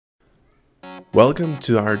Welcome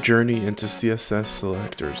to our journey into CSS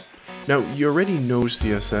Selectors. Now, you already know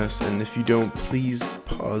CSS, and if you don't, please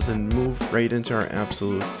pause and move right into our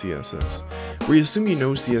absolute CSS. We assume you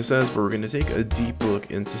know CSS, but we're going to take a deep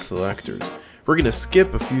look into selectors. We're going to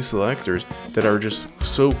skip a few selectors that are just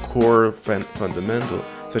so core fundamental,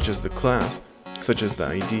 such as the class, such as the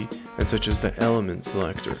ID, and such as the element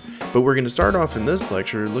selector. But we're going to start off in this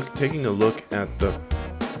lecture taking a look at the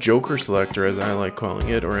Joker selector, as I like calling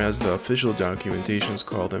it, or as the official documentations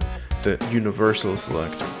call them, the universal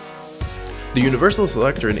selector. The universal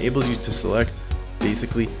selector enables you to select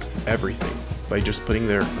basically everything by just putting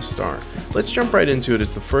there a star. Let's jump right into it.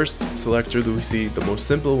 It's the first selector that we see, the most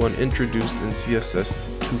simple one introduced in CSS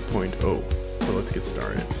 2.0. So let's get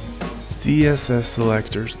started. CSS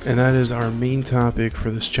selectors, and that is our main topic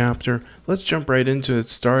for this chapter. Let's jump right into it,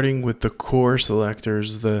 starting with the core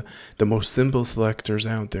selectors, the most simple selectors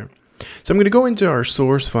out there. So I'm going to go into our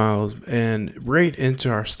source files and right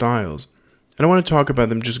into our styles. And I want to talk about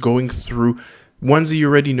them just going through ones that you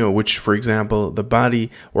already know, which, for example, the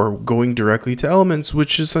body, or going directly to elements,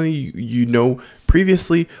 which is something you know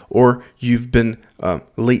previously or you've been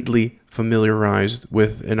lately familiarized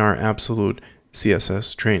with in our absolute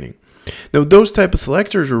CSS training. Now, those type of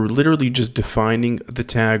selectors are literally just defining the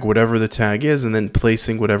tag, whatever the tag is, and then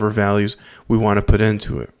placing whatever values we want to put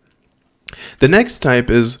into it. The next type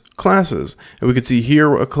is classes, and we could see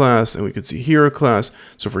here a class, and we could see here a class.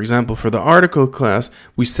 So, for example, for the article class,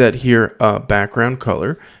 we set here a background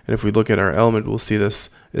color, and if we look at our element, we'll see this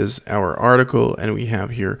is our article, and we have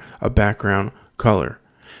here a background color.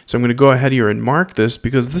 So I'm going to go ahead here and mark this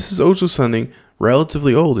because this is also something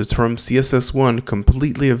relatively old. It's from CSS1,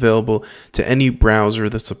 completely available to any browser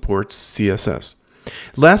that supports CSS.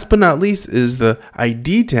 Last but not least is the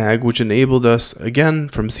ID tag, which enabled us, again,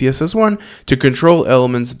 from CSS1 to control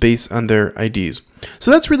elements based on their IDs.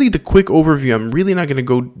 So that's really the quick overview. I'm really not going to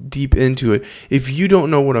go deep into it. If you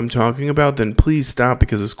don't know what I'm talking about, then please stop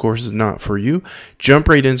because this course is not for you. Jump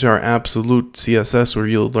right into our absolute CSS where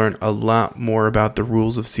you'll learn a lot more about the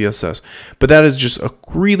rules of CSS. But that is just a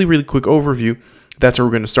really quick overview. That's where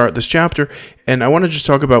we're going to start this chapter, and I want to just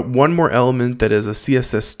talk about one more element that is a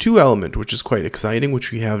CSS2 element, which is quite exciting,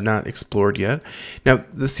 which we have not explored yet. Now,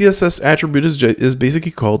 the CSS attribute is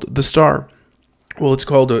basically called the star. Well, it's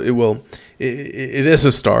called it is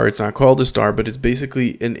a star. It's not called a star, but it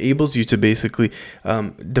basically enables you to basically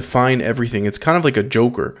define everything. It's kind of like a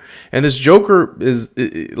joker, and this joker is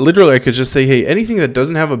literally, I could just say, hey, anything that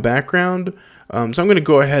doesn't have a background. So I'm going to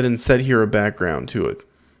go ahead and set here a background to it.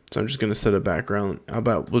 So I'm just going to set a background.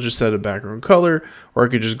 We'll just set a background color, or I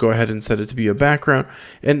could just go ahead and set it to be a background.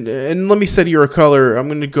 And let me set here a color. I'm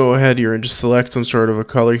going to go ahead here and just select some sort of a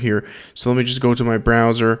color here. So let me just go to my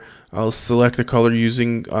browser. I'll select the color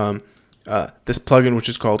using this plugin, which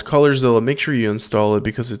is called Colorzilla. Make sure you install it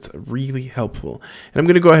because it's really helpful. And I'm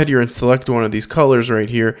going to go ahead here and select one of these colors right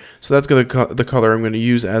here. So that's the color I'm going to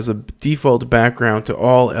use as a default background to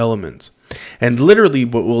all elements. And literally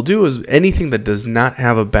what we'll do is anything that does not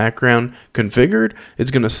have a background configured, it's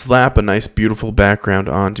going to slap a nice beautiful background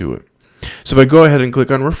onto it. So if I go ahead and click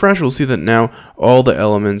on refresh, we'll see that now all the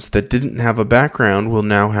elements that didn't have a background will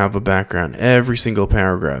now have a background. Every single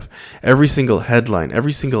paragraph, every single headline,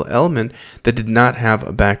 every single element that did not have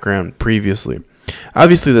a background previously.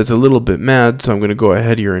 Obviously that's a little bit mad, so I'm going to go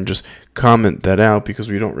ahead here and just comment that out because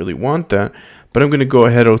we don't really want that. But I'm going to go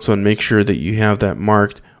ahead also and make sure that you have that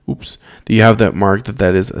marked. That you have that marked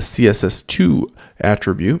that is a CSS2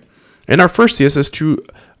 attribute. And our first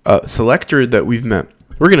CSS2 selector that we've met.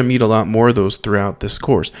 We're going to meet a lot more of those throughout this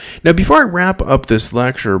course. Now, before I wrap up this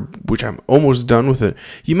lecture, which I'm almost done with it,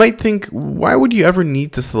 you might think, why would you ever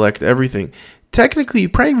need to select everything? Technically, you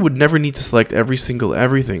probably would never need to select every single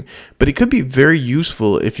everything, but it could be very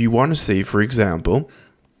useful if you want to say, for example,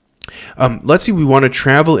 let's see, we want to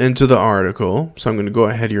travel into the article. So I'm going to go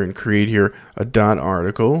ahead here and create here a dot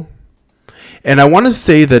article. And I want to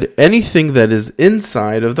say that anything that is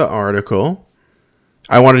inside of the article,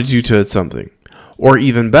 I want to do to it something. Or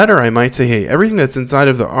even better, I might say, hey, everything that's inside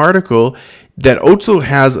of the article that also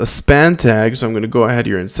has a span tag. So I'm going to go ahead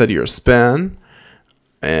here and set here a span.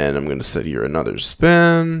 And I'm going to set here another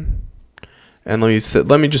span. And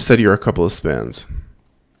let me just set here a couple of spans.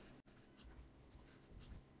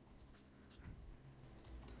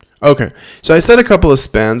 Okay, so I set a couple of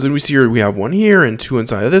spans, and we see here we have one here and two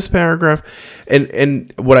inside of this paragraph.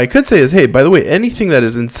 And what I could say is, hey, by the way, anything that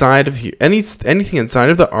is inside of here, anything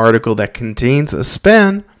inside of the article that contains a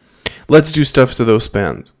span, let's do stuff to those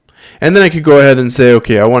spans. And then I could go ahead and say,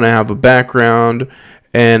 okay, I want to have a background,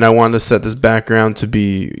 and I want to set this background to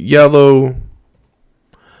be yellow,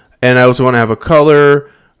 and I also want to have a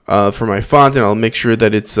color. for my font, and I'll make sure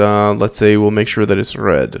that it's, let's say we'll make sure that it's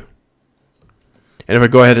red. And if I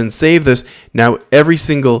go ahead and save this, now every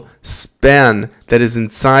single span that is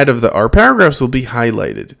inside of our paragraphs will be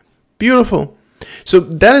highlighted. Beautiful. So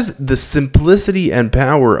that is the simplicity and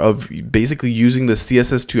power of basically using the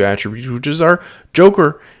CSS2 attribute, which is our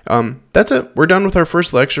joker. That's it. We're done with our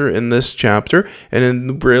first lecture in this chapter, and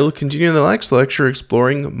then we'll continue in the next lecture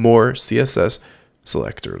exploring more CSS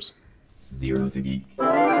selectors. Zero to geek.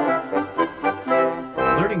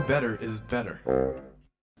 Learning better is better.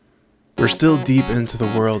 We're still deep into the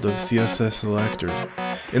world of CSS selectors.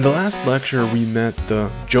 In the last lecture, we met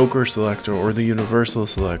the joker selector or the universal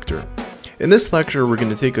selector. In this lecture, we're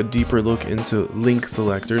going to take a deeper look into link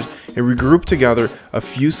selectors and we group together a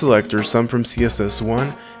few selectors, some from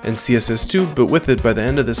CSS1 and CSS2, but with it, by the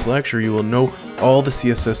end of this lecture, you will know all the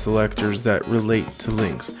CSS selectors that relate to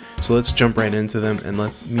links. So let's jump right into them and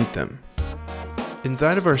let's meet them.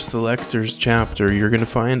 Inside of our selectors chapter, you're going to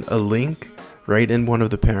find a link right in one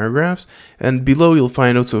of the paragraphs, and below you'll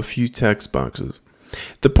find also a few text boxes.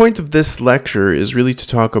 The point of this lecture is really to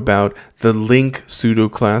talk about the link pseudo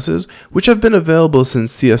classes, which have been available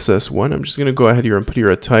since CSS1. I'm just going to go ahead here and put here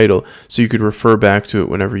a title so you could refer back to it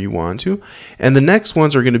whenever you want to. And the next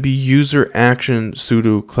ones are going to be user action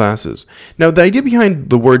pseudo classes. Now, the idea behind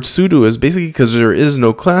the word pseudo is basically because there is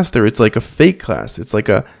no class there, it's like a fake class. It's like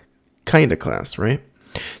a kind of class, right?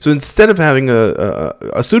 So instead of having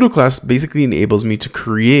a pseudo class, basically enables me to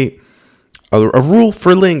create a rule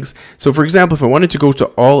for links. So for example, if I wanted to go to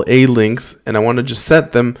all A links and I want to just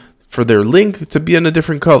set them for their link to be in a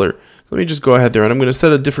different color, let me just go ahead there and I'm going to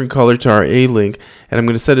set a different color to our A link, and I'm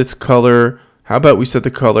going to set its color. How about we set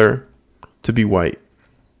the color to be white?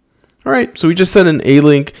 All right, so we just set an A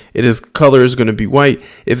link. Its color is going to be white.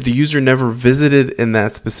 If the user never visited in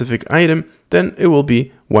that specific item, then it will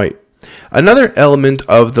be white. Another element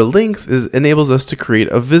of the links enables us to create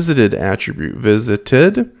a visited attribute,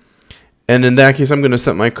 visited. And in that case, I'm going to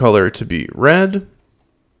set my color to be red.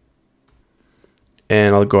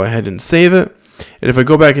 And I'll go ahead and save it. And if I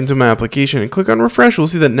go back into my application and click on refresh, we'll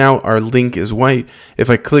see that now our link is white. If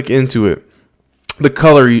I click into it, the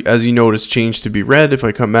color, as you notice, changed to be red. If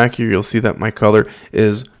I come back here, you'll see that my color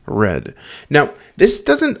is red. Now, this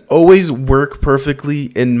doesn't always work perfectly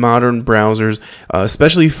in modern browsers,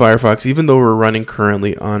 especially Firefox, even though we're running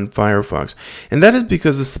currently on Firefox. And that is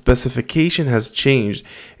because the specification has changed.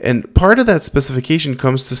 And part of that specification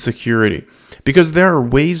comes to security, because there are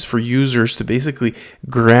ways for users to basically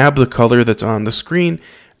grab the color that's on the screen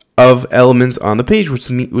of elements on the page,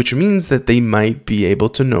 which means that they might be able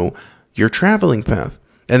to know your traveling path.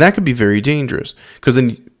 And that could be very dangerous, because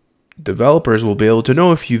then developers will be able to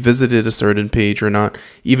know if you visited a certain page or not,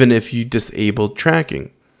 even if you disabled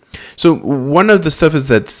tracking. So one of the stuff is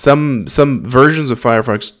that some versions of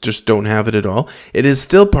Firefox just don't have it at all. It is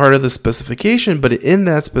still part of the specification, but in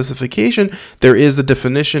that specification, there is a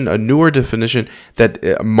definition, a newer definition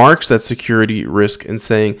that marks that security risk and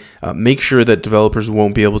saying, make sure that developers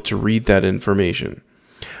won't be able to read that information.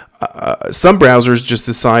 Some browsers just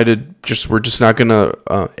decided we're just not going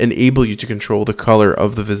to enable you to control the color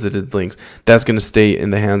of the visited links. That's going to stay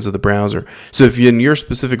in the hands of the browser. So if in your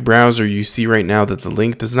specific browser you see right now that the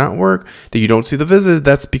link does not work, that you don't see the visited,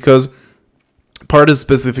 that's because part of the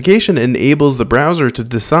specification enables the browser to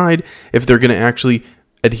decide if they're going to actually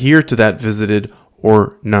adhere to that visited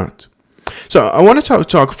or not. So I want to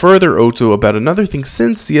talk further also about another thing.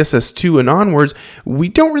 Since CSS2 and onwards, we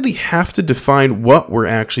don't really have to define what we're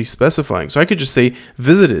actually specifying. So I could just say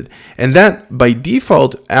visited, and that by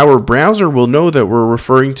default, our browser will know that we're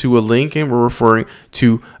referring to a link and we're referring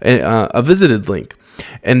to a visited link.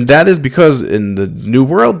 And that is because in the new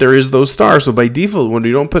world, there is those stars. So by default, when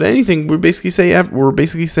we don't put anything, we're basically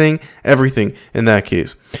saying everything in that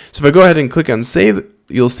case. So if I go ahead and click on save,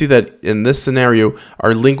 you'll see that in this scenario,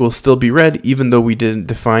 our link will still be red, even though we didn't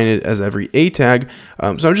define it as every A tag. So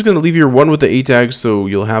I'm just going to leave here one with the A tag, so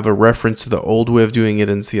you'll have a reference to the old way of doing it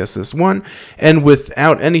in CSS1, and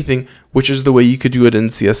without anything, which is the way you could do it in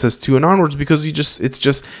CSS2 and onwards, because it's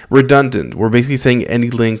just redundant. We're basically saying any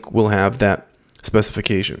link will have that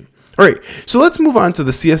specification. All right, so let's move on to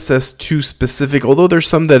the CSS2 specific, although there's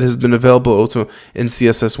some that has been available also in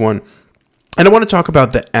CSS1. And I want to talk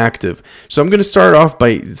about the active. So I'm going to start off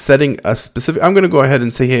by setting a specific, I'm going to go ahead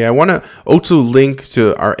and say, hey, I want to also link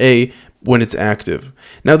to our A when it's active.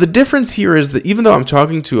 Now the difference here is that even though I'm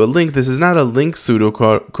talking to a link, this is not a link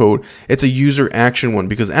pseudocode, it's a user action one,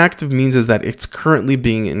 because active means is that it's currently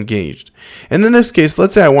being engaged. And in this case,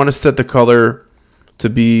 let's say I want to set the color to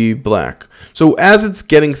be black. So as it's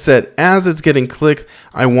getting set, as it's getting clicked,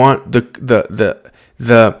 I want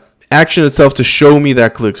the action itself to show me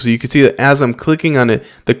that click. So you can see that as I'm clicking on it,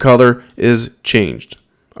 the color is changed.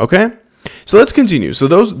 Okay? So let's continue. So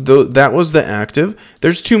that was the active.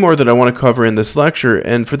 There's two more that I want to cover in this lecture,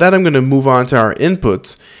 and for that I'm going to move on to our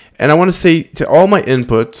inputs. And I want to say to all my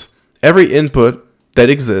inputs, every input that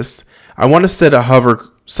exists, I want to set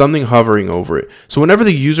something hovering over it. So whenever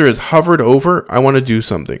the user is hovered over, I want to do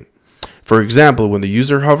something. For example, when the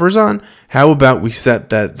user hovers on, how about we set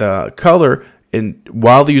that the color, and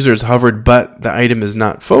while the user is hovered but the item is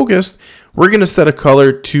not focused, we're going to set a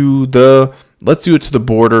color to the, let's do it to the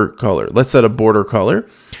border color. Let's set a border color.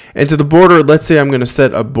 And to the border, let's say I'm going to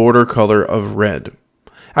set a border color of red.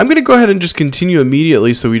 I'm going to go ahead and just continue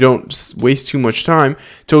immediately so we don't waste too much time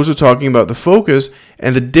to also talking about the focus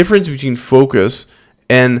and the difference between focus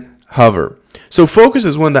and hover. So focus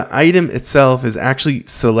is when the item itself is actually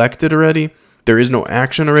selected already. There is no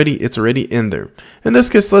action already. It's already in there. In this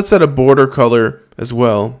case, let's set a border color as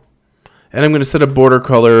well. And I'm going to set a border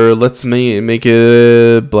color. Let's make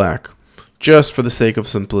it black, just for the sake of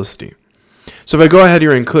simplicity. So if I go ahead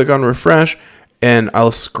here and click on refresh, and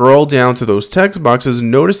I'll scroll down to those text boxes,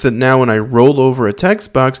 notice that now when I roll over a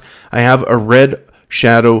text box, I have a red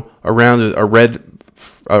shadow around it, a red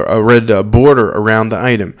border around the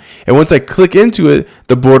item. And once I click into it,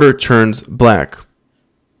 the border turns black.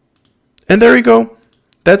 And there we go.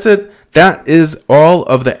 That's it. That is all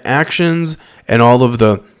of the actions and all of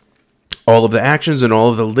the actions and all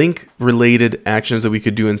of the link related actions that we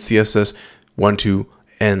could do in CSS 1, 2,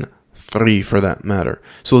 and 3 for that matter.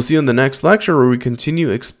 So we'll see you in the next lecture where we continue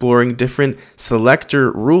exploring different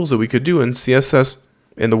selector rules that we could do in CSS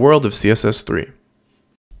in the world of CSS3.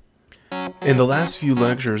 In the last few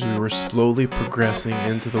lectures, we were slowly progressing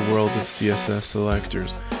into the world of CSS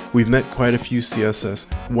selectors. We've met quite a few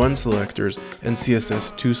CSS1 selectors and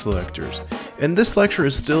CSS2 selectors. And this lecture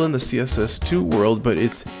is still in the CSS2 world, but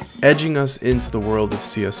it's edging us into the world of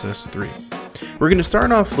CSS3. We're going to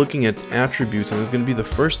start off looking at attributes, and it's going to be the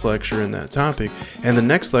first lecture in that topic, and the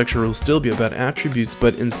next lecture will still be about attributes,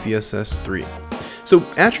 but in CSS3. So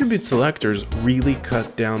attribute selectors really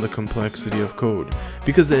cut down the complexity of code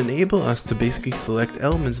because they enable us to basically select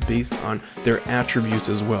elements based on their attributes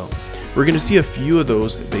as well. We're going to see a few of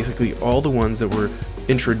those, basically all the ones that were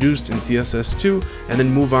introduced in CSS2, and then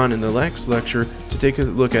move on in the next lecture to take a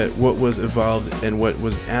look at what was evolved and what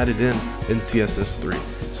was added in CSS3.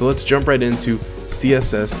 So let's jump right into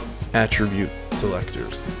CSS attribute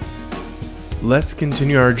selectors. Let's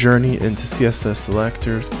continue our journey into CSS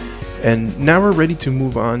selectors, and now we're ready to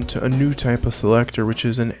move on to a new type of selector, which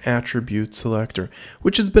is an attribute selector,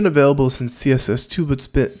 which has been available since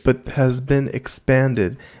CSS2 but has been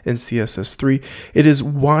expanded in CSS3. It is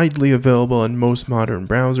widely available in most modern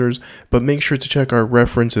browsers, but make sure to check our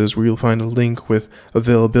references where you'll find a link with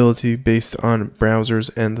availability based on browsers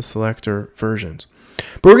and the selector versions.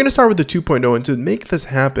 But we're going to start with the 2.0, and to make this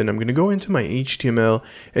happen, I'm going to go into my HTML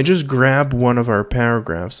and just grab one of our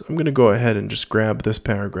paragraphs. I'm going to go ahead and just grab this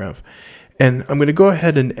paragraph, and I'm going to go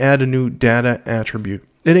ahead and add a new data attribute.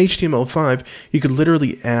 In HTML5, you could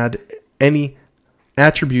literally add any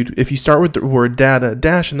attribute if you start with the word data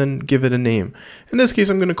dash and then give it a name. In this case,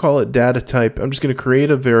 I'm going to call it data type. I'm just going to create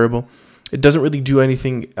a variable. It doesn't really do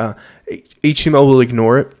anything. HTML will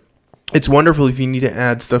ignore it. It's wonderful if you need to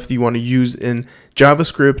add stuff that you want to use in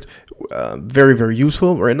JavaScript. Very, very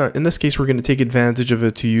useful. Right now, in this case, we're going to take advantage of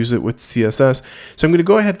it to use it with CSS. So I'm going to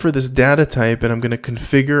go ahead for this data type, and I'm going to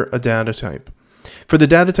configure a data type. For the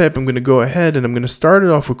data type, I'm going to go ahead and I'm going to start it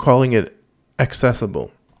off with calling it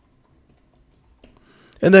accessible.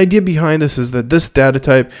 And the idea behind this is that this data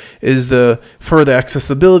type is for the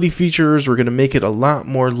accessibility features. We're going to make it a lot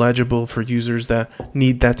more legible for users that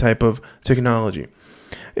need that type of technology.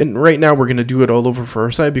 And right now we're going to do it all over for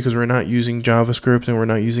our site because we're not using JavaScript and we're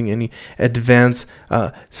not using any advanced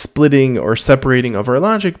splitting or separating of our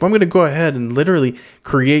logic. But I'm going to go ahead and literally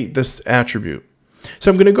create this attribute.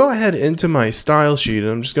 So I'm going to go ahead into my style sheet,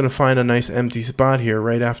 and I'm just going to find a nice empty spot here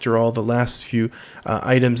right after all the last few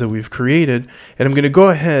items that we've created. And I'm going to go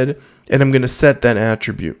ahead and I'm going to set that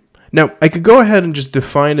attribute. Now, I could go ahead and just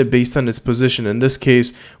define it based on its position. In this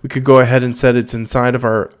case, we could go ahead and set it's inside of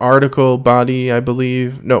our article body, I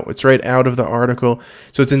believe. No, it's right out of the article.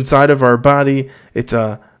 So it's inside of our body. It's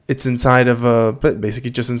inside of but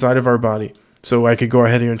basically just inside of our body. So I could go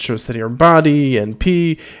ahead here and set our body and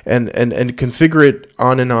P and configure it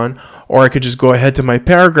on and on. Or I could just go ahead to my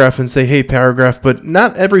paragraph and say, hey, paragraph, but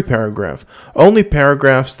not every paragraph. Only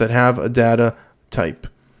paragraphs that have a data type,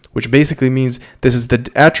 which basically means this is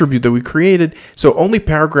the attribute that we created. So only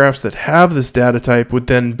paragraphs that have this data type would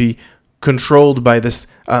then be controlled by this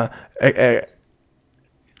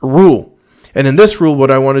rule. And in this rule,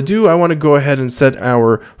 what I want to do, I want to go ahead and set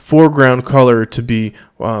our foreground color to be,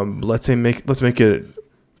 let's make it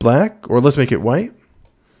black, or let's make it white.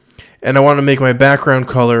 And I want to make my background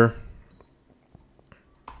color,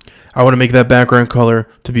 I want to make that background color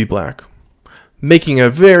to be black, making a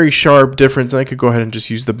very sharp difference. I could go ahead and just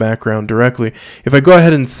use the background directly. If I go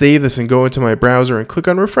ahead and save this and go into my browser and click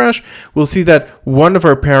on refresh, we'll see that one of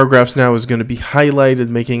our paragraphs now is going to be highlighted,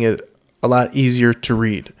 making it a lot easier to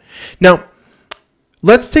read. Now,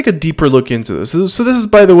 let's take a deeper look into this. So this is,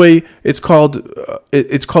 by the way, it's called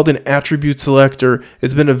an attribute selector.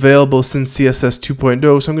 It's been available since CSS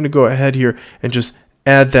 2.0. So I'm going to go ahead here and just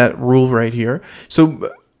add that rule right here.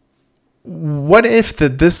 So what if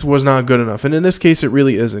this was not good enough? And in this case, it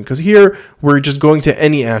really isn't, because here we're just going to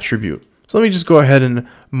any attribute. So let me just go ahead and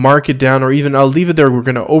mark it down, or even I'll leave it there. We're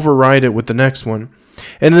going to override it with the next one.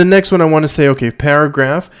 And the next one, I want to say, okay,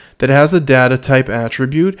 paragraph that has a data type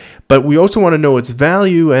attribute, but we also want to know its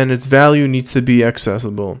value, and its value needs to be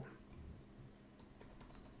accessible.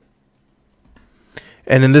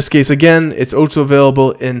 And in this case, again, it's also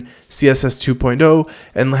available in CSS 2.0.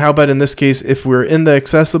 And how about in this case, if we're in the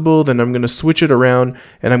accessible, then I'm going to switch it around,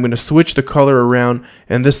 and I'm going to switch the color around.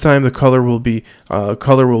 And this time the color will be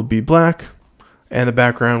black, and the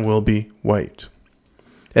background will be white.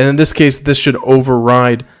 And in this case, this should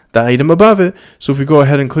override the item above it. So if we go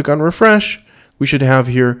ahead and click on refresh, we should have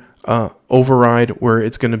here override, where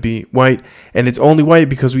it's going to be white, and it's only white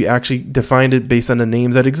because we actually defined it based on a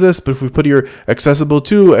name that exists. But if we put here accessible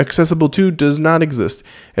to does not exist,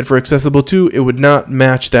 and for accessible to, it would not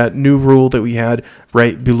match that new rule that we had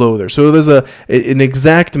right below there. So there's an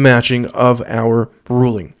exact matching of our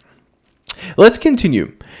ruling. Let's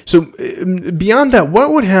continue. So beyond that,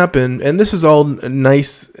 what would happen, and this is all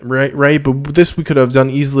nice, right? But this we could have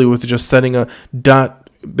done easily with just setting a dot,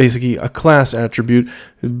 basically a class attribute.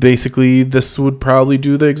 Basically, this would probably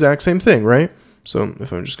do the exact same thing, right? So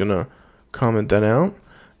if I'm just going to comment that out,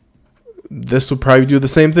 this would probably do the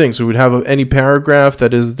same thing. So we'd have any paragraph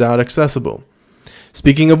that is dot accessible.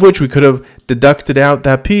 Speaking of which, we could have deducted out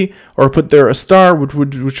that P, or put there a star, which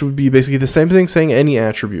would be basically the same thing, saying any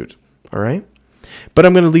attribute. All right, but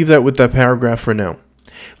I'm going to leave that with that paragraph for now.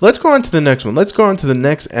 Let's go on to the next one. Let's go on to the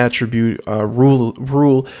next attribute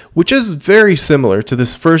rule, which is very similar to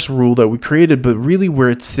this first rule that we created, but really where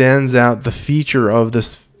it stands out the feature of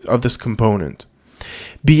this component.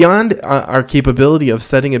 Beyond our capability of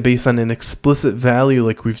setting it based on an explicit value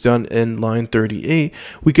like we've done in line 38,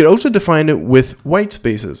 we could also define it with white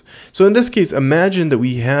spaces. So in this case, imagine that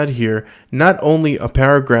we had here not only a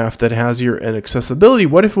paragraph that has here an accessibility.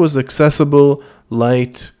 What if it was accessible,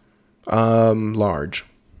 light, large?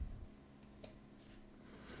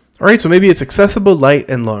 All right, so maybe it's accessible, light,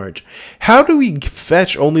 and large. How do we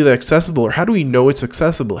fetch only the accessible, or how do we know it's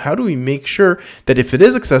accessible? How do we make sure that if it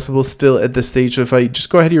is accessible still at this stage? So if I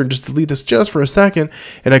just go ahead here and just delete this just for a second,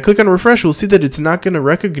 and I click on refresh, we'll see that it's not going to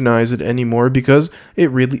recognize it anymore, because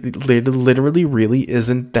it literally really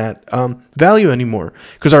isn't that value anymore,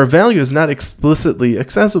 because our value is not explicitly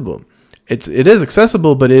accessible. It is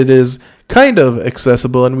accessible, but it is kind of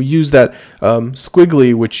accessible, and we use that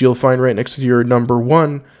squiggly, which you'll find right next to your number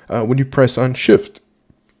 1 when you press on Shift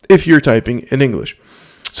if you're typing in English.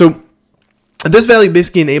 So this value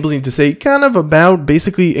basically enables you to say kind of about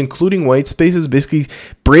basically including white spaces, basically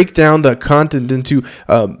break down the content into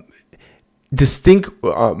distinct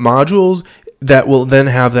modules that will then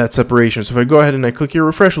have that separation. So if I go ahead and I click here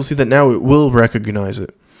refresh, we'll see that now it will recognize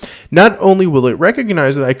it. Not only will it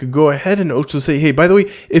recognize it, I could go ahead and also say, hey, by the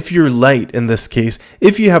way, if you're light in this case,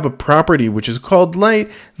 if you have a property which is called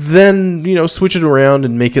light, then, you know, switch it around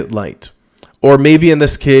and make it light. Or maybe in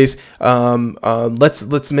this case,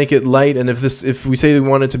 let's make it light. And if we say we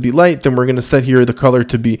want it to be light, then we're going to set here the color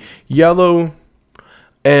to be yellow,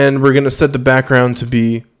 and we're going to set the background to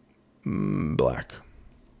be black.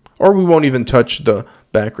 Or we won't even touch the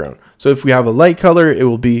background. So if we have a light color, it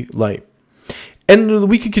will be light. And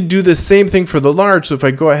we could do the same thing for the large. So if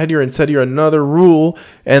I go ahead here and set here another rule,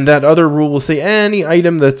 and that other rule will say any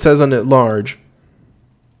item that says on it large,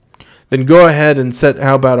 then go ahead and set,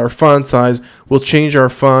 how about our font size? We'll change our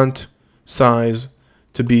font size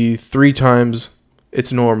to be 3 times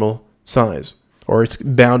its normal size, or its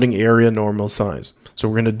bounding area normal size. So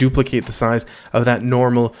we're going to duplicate the size of that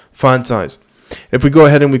normal font size. If we go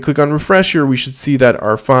ahead and we click on refresh here, we should see that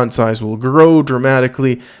our font size will grow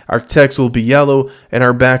dramatically, our text will be yellow, and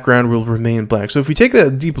our background will remain black. So if we take a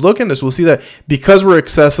deep look in this, we'll see that because we're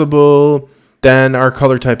accessible, then our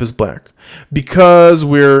color type is black. Because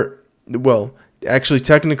we're, well, actually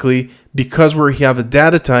technically, because we have a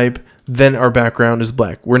data type, then our background is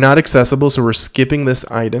black. We're not accessible, so we're skipping this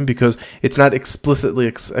item because it's not explicitly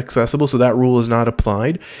accessible, so that rule is not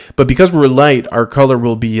applied. But because we're light, our color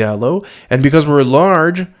will be yellow, and because we're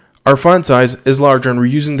large, our font size is larger, and we're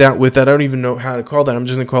using that with that. I don't even know how to call that. I'm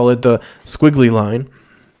just going to call it the squiggly line.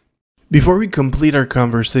 Before we complete our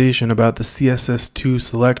conversation about the CSS2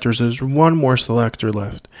 selectors, there's one more selector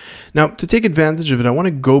left. Now, to take advantage of it, I want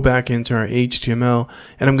to go back into our HTML,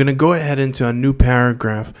 and I'm going to go ahead into a new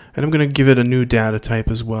paragraph, and I'm going to give it a new data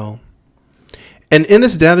type as well. And in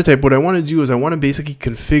this data type, what I want to do is I want to basically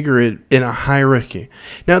configure it in a hierarchy.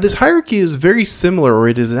 Now, this hierarchy is very similar, or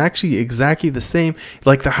it is actually exactly the same,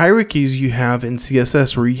 like the hierarchies you have in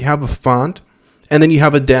CSS, where you have a font, and then you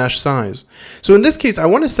have a dash size. So in this case, I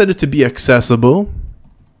want to set it to be accessible.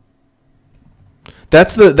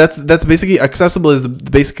 That's basically accessible is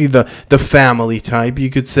basically the family type, you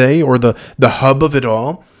could say, or the hub of it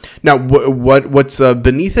all. Now what's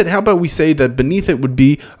beneath it? How about we say that beneath it would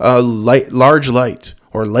be large light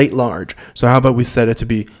or light large. So how about we set it to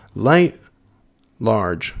be light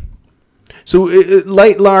large. So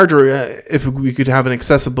light large, or if we could have an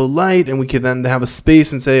accessible light, and we could then have a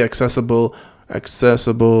space and say accessible. But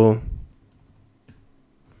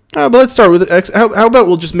let's start with how about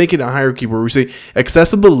we'll just make it a hierarchy where we say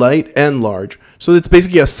accessible, light, and large. So it's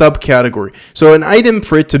basically a subcategory. So an item,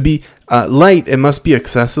 for it to be light, it must be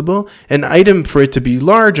accessible. An item, for it to be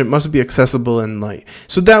large, it must be accessible and light.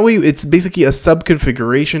 So that way it's basically a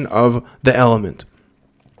subconfiguration of the element.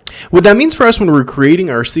 What that means for us when we're creating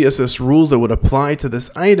our CSS rules that would apply to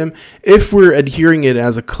this item, if we're adhering it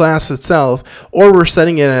as a class itself, or we're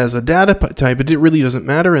setting it as a data type, it really doesn't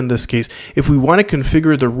matter in this case. If we want to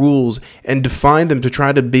configure the rules and define them to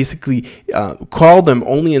try to basically call them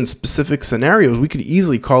only in specific scenarios, we could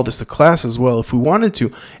easily call this a class as well if we wanted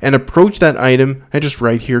to, and approach that item and just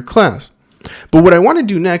write here class. But what I want to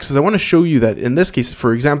do next is I want to show you that in this case,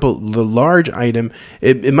 for example, the large item,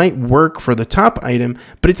 it might work for the top item,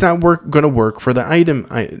 but it's not going to work for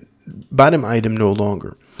the bottom item no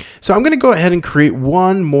longer. So I'm going to go ahead and create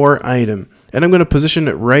one more item, and I'm going to position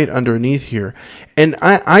it right underneath here. And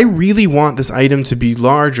I really want this item to be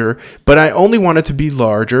larger, but I only want it to be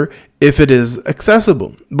larger if it is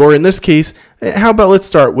accessible. Or in this case, how about let's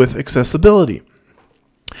start with accessibility.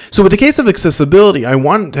 So with the case of accessibility, I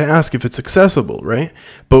want to ask if it's accessible, right?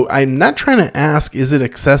 But I'm not trying to ask, is it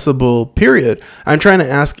accessible, period. I'm trying to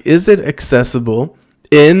ask, is it accessible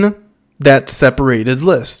in that separated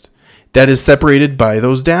list that is separated by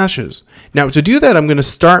those dashes? Now, to do that, I'm going to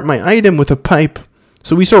start my item with a pipe.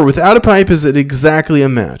 So we saw without a pipe, is it exactly a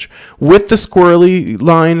match? With the squirrely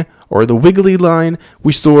line or the wiggly line,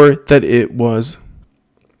 we saw that it was.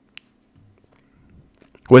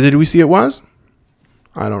 What did we see it was?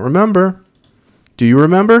 I don't remember. Do you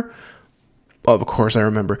remember? Oh, of course I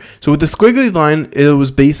remember. So with the squiggly line, it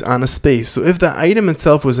was based on a space. So if the item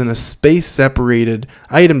itself was in a space separated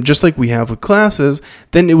item, just like we have with classes,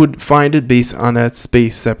 then it would find it based on that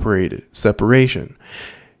space separation.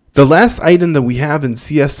 The last item that we have in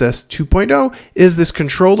CSS 2.0 is this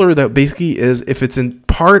controller that basically is if it's in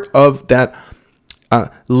part of that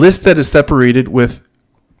list that is separated with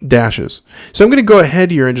dashes. So I'm going to go ahead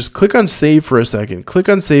here and just click on save for a second. Click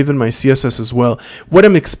on save in my CSS as well. What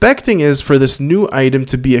I'm expecting is for this new item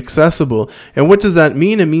to be accessible. And what does that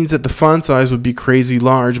mean? It means that the font size would be crazy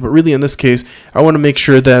large, but really in this case, I want to make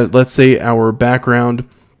sure that, let's say, our background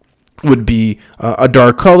would be a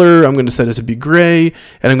dark color. I'm going to set it to be gray,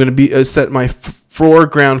 and I'm going to set my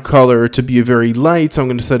foreground color to be very light, so I'm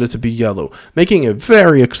going to set it to be yellow, making it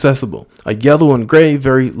very accessible. A yellow and gray,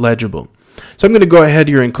 very legible. So I'm going to go ahead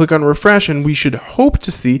here and click on refresh, and we should hope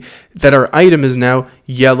to see that our item is now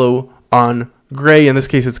yellow on gray. In this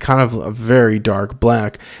case, it's kind of a very dark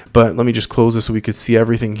black, but let me just close this so we could see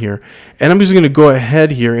everything here. And I'm just going to go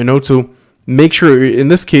ahead here and also make sure, in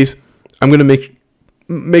this case, I'm going to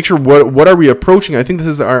make sure what are we approaching. I think this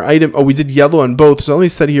is our item. Oh, we did yellow on both. So let me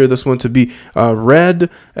set here this one to be red,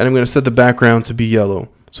 and I'm going to set the background to be yellow.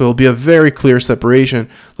 So it'll be a very clear separation.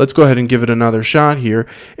 Let's go ahead and give it another shot here.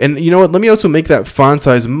 And you know what? Let me also make that font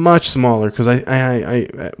size much smaller, because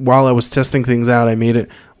while I was testing things out, I made it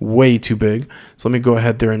way too big. So let me go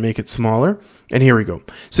ahead there and make it smaller. And here we go.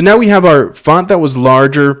 So now we have our font that was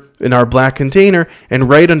larger in our black container, and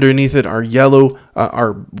right underneath it,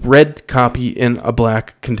 our red copy in a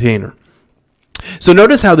black container. So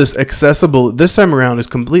notice how this accessible this time around is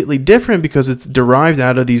completely different because it's derived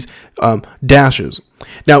out of these dashes.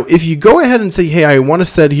 Now, if you go ahead and say, hey, I want to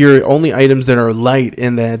set here only items that are light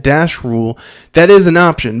in that dash rule, that is an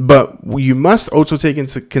option, but you must also take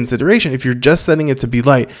into consideration if you're just setting it to be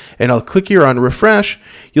light, and I'll click here on refresh,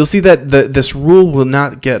 you'll see that this rule will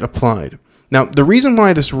not get applied. Now, the reason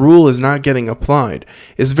why this rule is not getting applied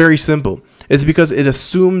is very simple. It's because it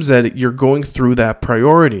assumes that you're going through that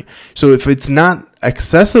priority. So if it's not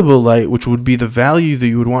accessible light, which would be the value that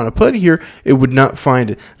you would want to put here, it would not find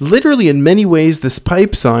it. Literally, in many ways, this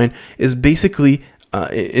pipe sign is basically,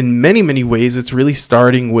 in many ways, it's really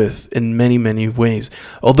starting with in many ways.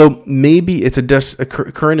 Although maybe it's a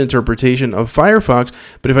current interpretation of Firefox,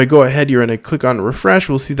 but if I go ahead here and I click on refresh,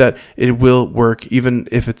 we'll see that it will work even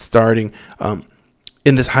if it's starting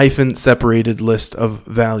in this hyphen separated list of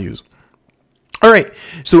values. All right,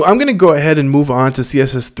 so I'm going to go ahead and move on to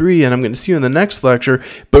CSS3, and I'm going to see you in the next lecture,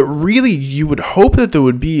 but really you would hope that there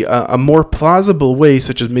would be a more plausible way,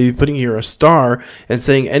 such as maybe putting here a star and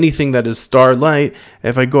saying anything that is starlight.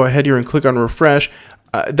 If I go ahead here and click on refresh,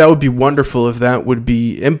 that would be wonderful if that would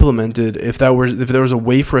be implemented, if there was a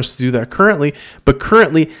way for us to do that currently, but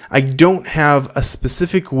currently I don't have a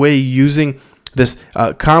specific way using this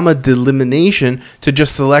comma delimitation to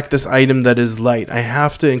just select this item that is light. I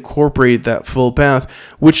have to incorporate that full path,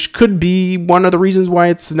 which could be one of the reasons why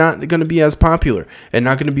it's not going to be as popular and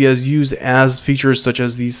not going to be as used as features such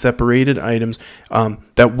as these separated items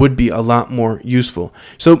that would be a lot more useful.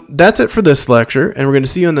 So that's it for this lecture, and we're going to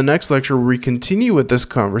see you in the next lecture where we continue with this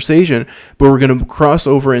conversation, but we're going to cross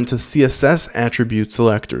over into CSS attribute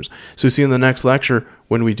selectors. So see you in the next lecture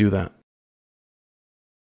when we do that.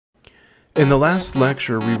 In the last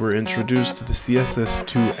lecture, we were introduced to the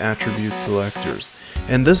CSS2 attribute selectors,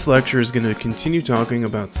 and this lecture is going to continue talking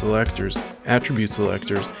about selectors, attribute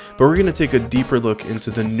selectors, but we're going to take a deeper look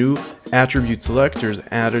into the new attribute selectors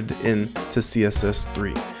added into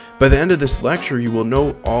CSS3. By the end of this lecture, you will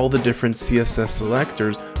know all the different CSS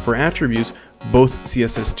selectors for attributes, both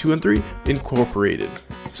CSS2 and 3 incorporated.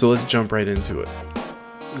 So let's jump right into it.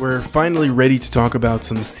 We're finally ready to talk about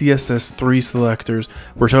some CSS3 selectors.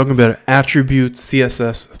 We're talking about attribute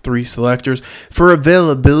CSS3 selectors. For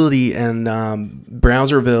availability and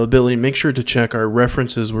browser availability, make sure to check our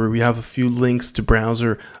references where we have a few links to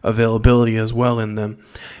browser availability as well in them.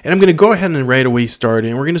 And I'm going to go ahead and right away start.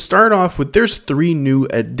 And we're going to start off with, there's 3 new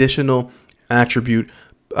additional attribute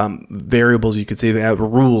variables, you could say, they have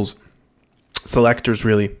rules. Selectors,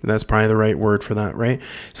 really, that's probably the right word for that, right?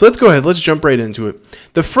 So let's go ahead, let's jump right into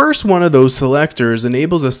it. The first one of those selectors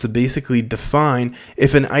enables us to basically define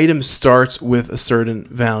if an item starts with a certain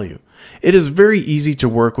value. It is very easy to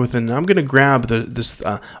work with, and I'm going to grab this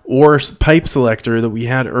or pipe selector that we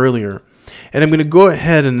had earlier, and I'm going to go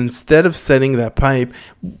ahead and instead of setting that pipe,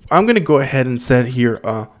 I'm going to go ahead and set here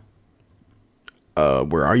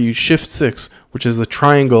where are you? Shift 6, which is the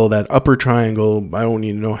triangle, that upper triangle. I don't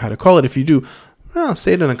even know how to call it. If you do, well,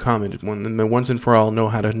 say it in a comment. Once and for all, I'll know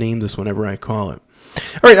how to name this whenever I call it.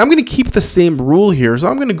 All right, I'm going to keep the same rule here. So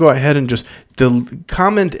I'm going to go ahead and just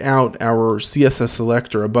comment out our CSS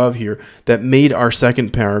selector above here that made our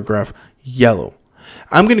second paragraph yellow.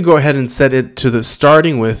 I'm going to go ahead and set it to the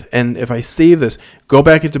starting with, and if I save this, go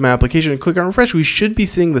back into my application and click on refresh, we should be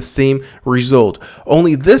seeing the same result.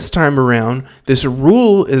 Only this time around, this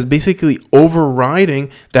rule is basically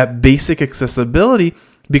overriding that basic accessibility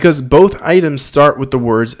because both items start with the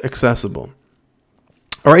words accessible.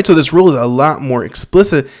 All right, so this rule is a lot more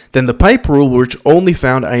explicit than the pipe rule, which only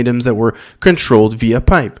found items that were controlled via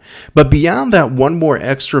pipe. But beyond that, one more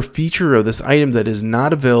extra feature of this item that is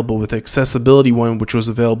not available with accessibility one, which was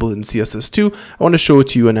available in CSS2, I want to show it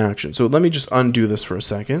to you in action. So let me just undo this for a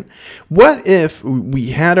second. What if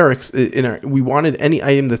we had we wanted any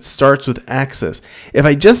item that starts with access? If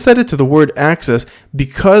I just set it to the word access,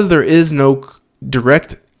 because there is no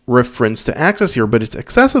direct reference to access here, but it's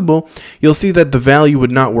accessible, you'll see that the value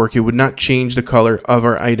would not work. It would not change the color of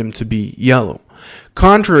our item to be yellow.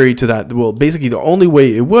 Contrary to that, well, basically the only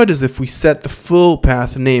way it would is if we set the full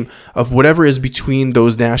path name of whatever is between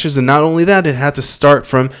those dashes, and not only that, it had to start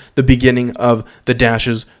from the beginning of the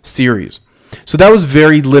dashes series. So that was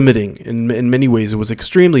very limiting. In many ways, it was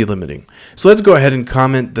extremely limiting. So let's go ahead and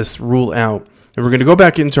comment this rule out. And we're going to go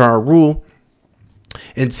back into our rule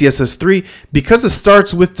in CSS3, because the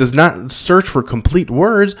starts with does not search for complete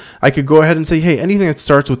words, I could go ahead and say, hey, anything that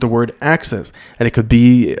starts with the word access, and it could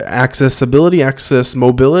be accessibility, access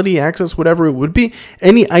mobility, access, whatever it would be,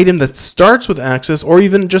 any item that starts with access or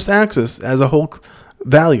even just access as a whole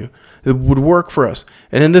value, it would work for us.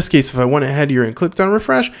 And in this case, if I went ahead here and clicked on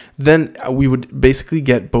refresh, then we would basically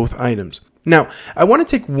get both items. Now, I want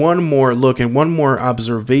to take one more look and one more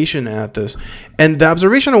observation at this. And the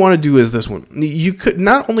observation I want to do is this one. You could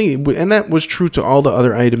not only, and that was true to all the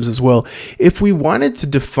other items as well, if we wanted to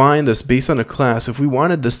define this based on a class, if we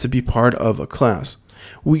wanted this to be part of a class,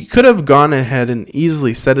 we could have gone ahead and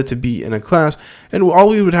easily set it to be in a class, and all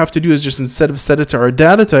we would have to do is just, instead of set it to our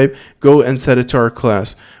data type, go and set it to our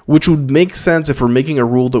class, which would make sense if we're making a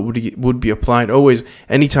rule that would be applied always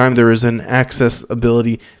anytime there is an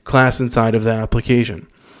accessibility class inside of the application.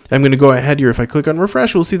 I'm going to go ahead here. If I click on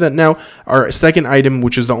refresh, we'll see that now our second item,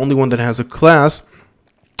 which is the only one that has a class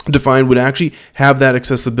defined, would actually have that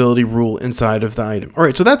accessibility rule inside of the item. All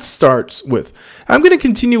right, so that starts with, I'm going to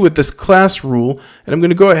continue with this class rule, and I'm going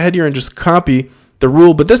to go ahead here and just copy the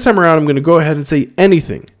rule, but this time around I'm going to go ahead and say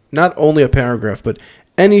anything, not only a paragraph, but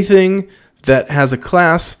anything that has a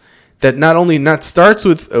class that not starts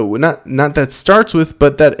with, not that starts with,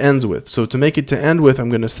 but that ends with. So to make it to end with, I'm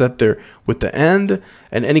going to set there with the end,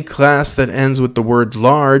 and any class that ends with the word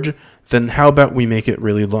large, then how about we make it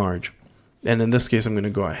really large? And in this case, I'm going to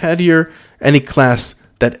go ahead here. Any class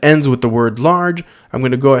that ends with the word large, I'm going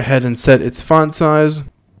to go ahead and set its font size.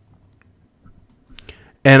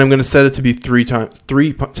 And I'm going to set it to be three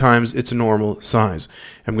times its normal size.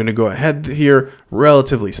 I'm going to go ahead here.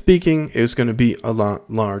 Relatively speaking, it's going to be a lot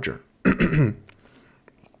larger.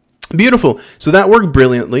 Beautiful. So that worked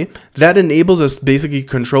brilliantly. That enables us basically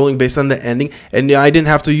controlling based on the ending. And I didn't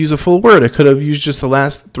have to use a full word. I could have used just the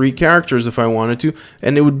last 3 characters if I wanted to.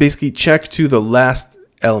 And it would basically check to the last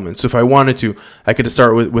element. So if I wanted to, I could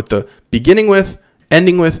start with the beginning with,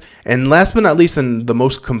 ending with, and last but not least, and the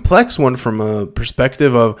most complex one from a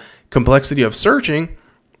perspective of complexity of searching,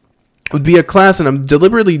 would be a class. And I'm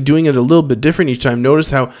deliberately doing it a little bit different each time. Notice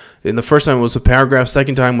how in the first time it was a paragraph,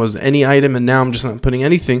 second time was any item, and now I'm just not putting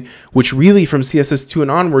anything, which really from CSS2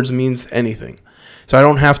 and onwards means anything. So I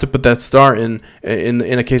don't have to put that star in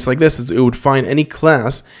a case like this. It would find any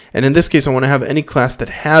class, and in this case I want to have any class that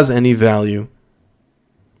has any value.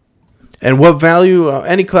 And what value?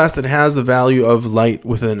 Any class that has the value of light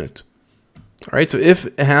within it. All right, so if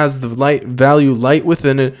it has the value light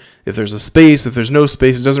within it, if there's a space, if there's no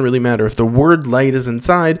space, it doesn't really matter. If the word light is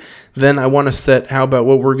inside, then I want to set, how about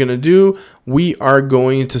what we're going to do? We are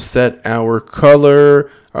going to set our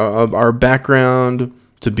color of our background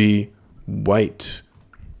to be white.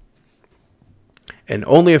 And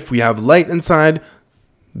only if we have light inside,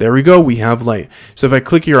 there we go, we have light. So if I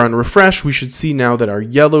click here on refresh, we should see now that our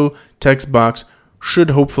yellow text box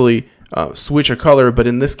should hopefully switch a color, but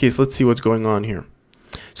in this case, let's see what's going on here.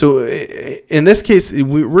 So in this case,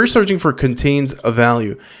 we're searching for contains a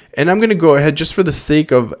value, and I'm going to go ahead, just for the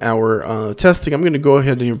sake of our testing, I'm going to go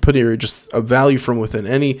ahead and put here just a value from within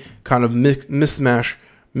any kind of mixed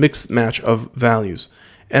match of values.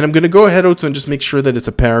 And I'm going to go ahead also and just make sure that it's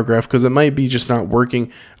a paragraph, because it might be just not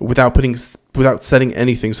working without setting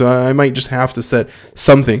anything. So I might just have to set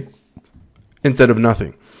something instead of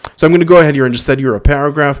nothing. So I'm going to go ahead here and just set here a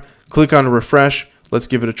paragraph. Click on refresh. Let's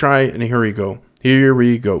give it a try, and here we go. Here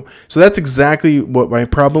we go. So that's exactly what my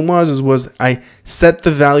problem was I set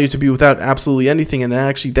the value to be without absolutely anything, and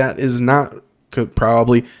actually that is not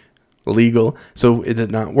probably legal, so it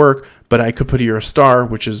did not work. But I could put here a star,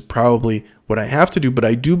 which is probably what I have to do, but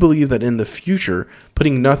I do believe that in the future,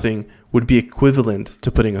 putting nothing would be equivalent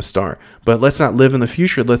to putting a star. But let's not live in the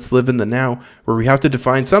future, let's live in the now, where we have to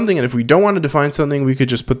define something, and if we don't want to define something, we could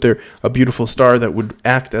just put there a beautiful star that would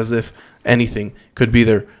act as if anything could be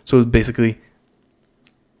there. So basically,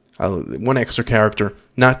 one extra character,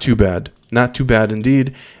 not too bad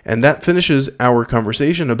indeed. And that finishes our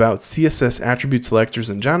conversation about CSS attribute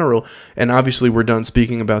selectors in general, and obviously we're done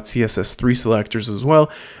speaking about CSS3 selectors as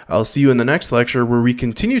well. I'll see you in the next lecture where we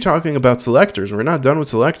continue talking about selectors. We're not done with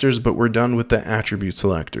selectors, but we're done with the attribute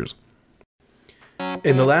selectors.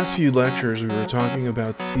 In the last few lectures, we were talking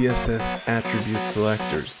about CSS attribute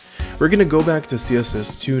selectors. We're going to go back to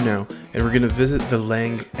CSS2 now, and we're going to visit the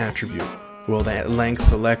lang attribute. Well, that lang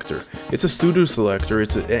selector. It's a pseudo selector.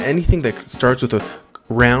 It's anything that starts with a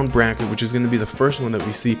round bracket, which is going to be the first one that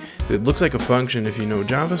we see. It looks like a function if you know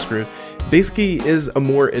JavaScript. Basically is a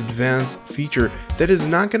more advanced feature that is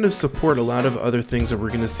not going to support a lot of other things that we're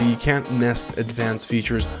going to see. You can't nest advanced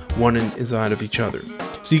features one inside of each other.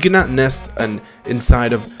 So you cannot nest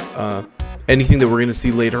inside of anything that we're going to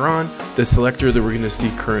see later on, the selector that we're going to see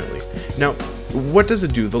currently. Now, what does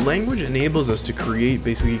it do? The language enables us to create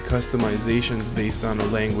basically customizations based on a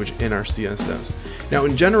language in our CSS. Now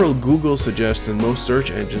in general, Google suggests, and most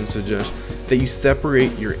search engines suggest, that you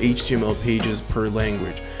separate your HTML pages per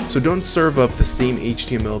language. So don't serve up the same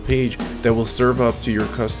HTML page that will serve up to your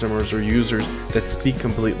customers or users that speak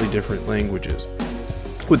completely different languages.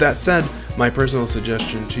 With that said, My personal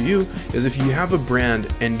suggestion to you is if you have a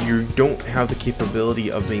brand and you don't have the capability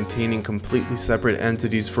of maintaining completely separate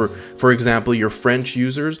entities for example, your French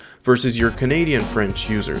users versus your Canadian French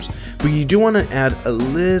users, but you do want to add a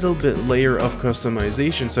little bit layer of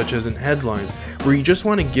customization, such as in headlines, where you just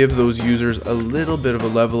want to give those users a little bit of a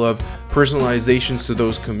level of personalizations to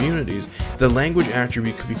those communities, the language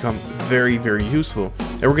attribute could become very, very useful.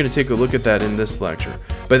 And we're going to take a look at that in this lecture.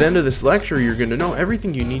 By the end of this lecture, you're going to know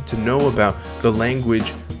everything you need to know about the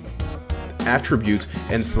language attributes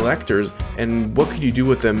and selectors, and what can you do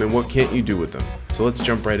with them and what can't you do with them. So let's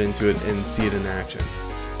jump right into it and see it in action.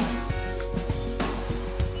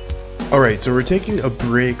 Alright, so we're taking a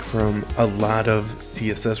break from a lot of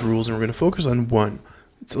CSS rules and we're going to focus on one.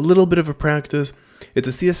 It's a little bit of a practice. It's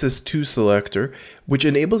a CSS2 selector, which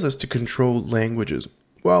enables us to control languages.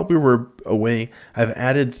 While we were away, I've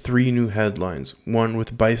added 3 new headlines. One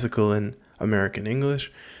with bicycle in American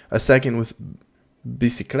English, a second with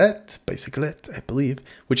bicyclette, I believe,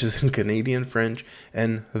 which is in Canadian French,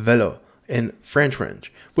 and vélo in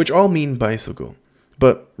French, which all mean bicycle.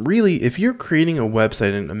 But really, if you're creating a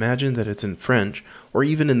website and imagine that it's in French, or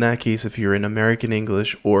even in that case if you're in American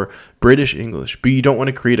English or British English, but you don't want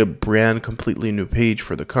to create a brand completely new page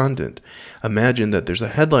for the content, imagine that there's a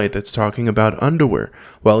headline that's talking about underwear.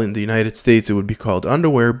 Well, in the United States it would be called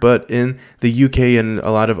underwear, but in the UK and a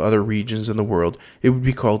lot of other regions in the world it would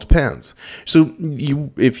be called pants. So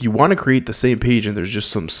if you want to create the same page and there's just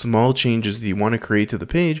some small changes that you want to create to the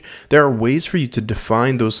page, there are ways for you to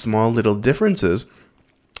define those small little differences.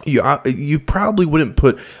 You probably wouldn't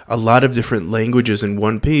put a lot of different languages in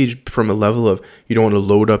one page from a level of you don't want to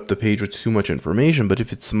load up the page with too much information, but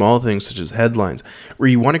if it's small things such as headlines where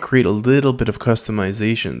you want to create a little bit of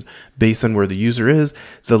customization based on where the user is,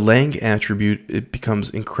 the lang attribute, it becomes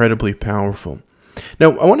incredibly powerful.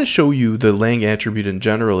 Now, I want to show you the lang attribute in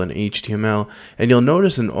general in HTML, and you'll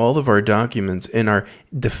notice in all of our documents, in our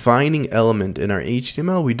defining element in our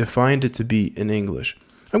HTML, we defined it to be in English.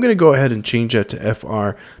 I'm going to go ahead and change that to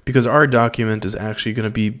FR because our document is actually going to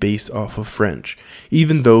be based off of French,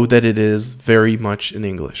 even though that it is very much in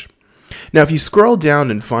English. Now, if you scroll down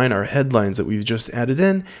and find our headlines that we've just added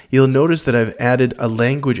in, you'll notice that I've added a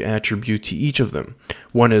language attribute to each of them.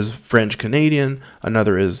 One is French Canadian,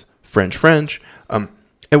 another is French. And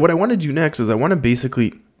what I want to do next is I want to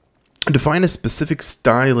basically define a specific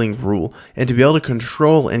styling rule and to be able to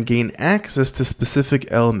control and gain access to specific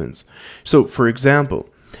elements. So, for example,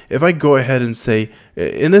 if I go ahead and say,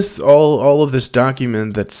 in this all of this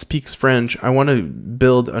document that speaks French, I want to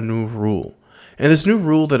build a new rule. And this new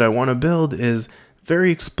rule that I want to build is very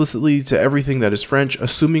explicitly to everything that is French,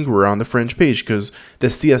 assuming we're on the French page, because the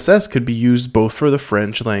CSS could be used both for the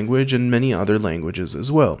French language and many other languages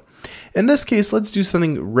as well. In this case, let's do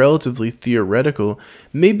something relatively theoretical.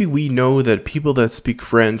 Maybe we know that people that speak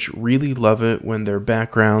French really love it when their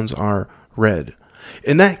backgrounds are red.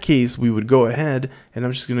 In that case, we would go ahead, and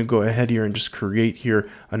I'm just going to go ahead here and just create here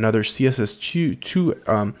another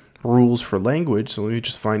CSS2 rules for language. So let me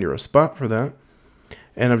just find here a spot for that.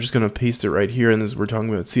 And I'm just going to paste it right here, and this we're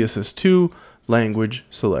talking about CSS2 language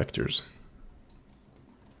selectors.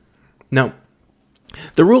 Now,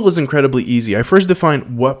 the rule is incredibly easy. I first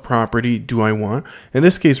define what property do I want. In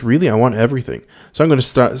this case, really, I want everything. So I'm going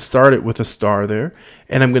to start it with a star there,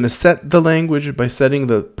 and I'm going to set the language by setting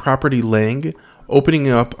the property lang, opening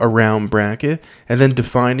up a round bracket, and then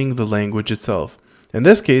defining the language itself. In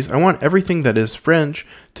this case, I want everything that is French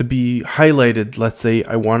to be highlighted. Let's say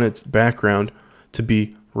I want its background to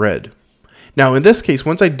be red. Now, in this case,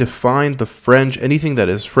 once I define the French, anything that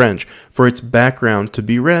is French, for its background to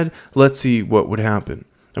be red, let's see what would happen.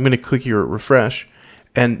 I'm going to click here, refresh,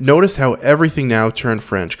 and notice how everything now turned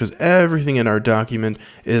French, because everything in our document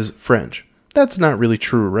is French. That's not really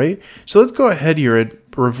true, right? So let's go ahead here and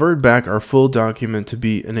revert back our full document to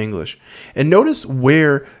be in English. And notice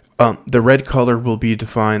where the red color will be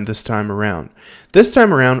defined this time around. This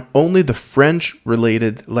time around, only the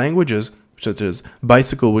French-related languages, such as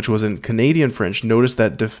bicycle, which was in Canadian French, notice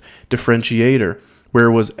that differentiator, where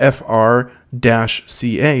it was FR-CA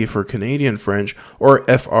for Canadian French, or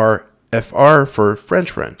FR for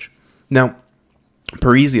French. Now,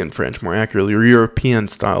 Parisian French, more accurately, or European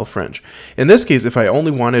style French. In this case, if I only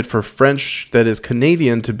wanted for French that is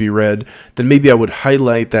Canadian to be red, then maybe I would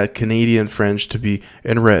highlight that Canadian French to be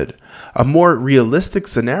in red. A more realistic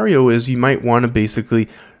scenario is you might want to basically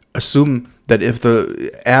assume that if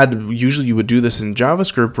the add, usually you would do this in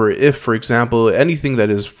JavaScript, or if, for example, anything that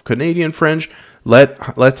is Canadian French,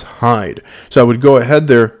 let's hide. So I would go ahead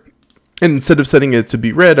there, and instead of setting it to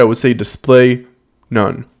be red, I would say display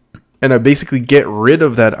none. And I basically get rid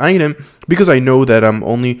of that item because I know that I'm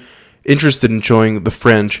only interested in showing the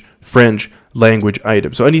French language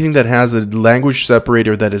item. So anything that has a language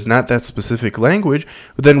separator that is not that specific language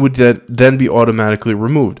would then be automatically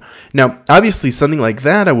removed. Now, obviously, something like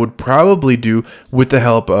that I would probably do with the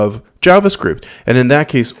help of JavaScript, and in that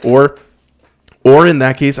case, or in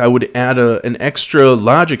that case, I would add an extra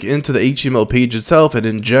logic into the HTML page itself and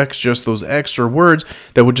inject just those extra words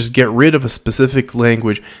that would just get rid of a specific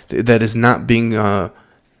language that is not being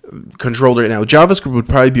controlled right now. JavaScript would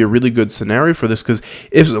probably be a really good scenario for this, because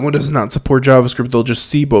if someone does not support JavaScript, they'll just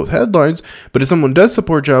see both headlines. But if someone does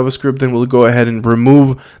support JavaScript, then we'll go ahead and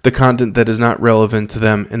remove the content that is not relevant to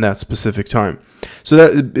them in that specific time. So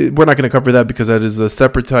that we're not going to cover that because that is a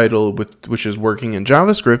separate title which is working in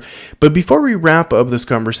JavaScript. But before we wrap up this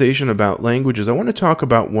conversation about languages, I want to talk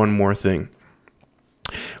about one more thing.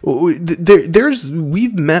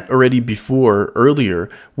 We've met already before, earlier,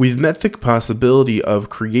 we've met the possibility of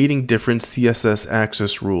creating different CSS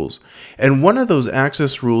access rules. And one of those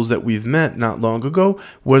access rules that we've met not long ago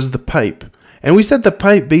was the pipe. And we said the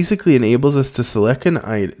pipe basically enables us to select an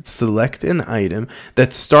item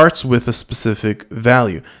that starts with a specific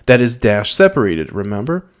value that is dash separated,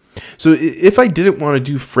 remember? So if I didn't want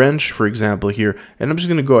to do French, for example, here, and I'm just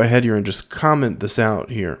going to go ahead here and just comment this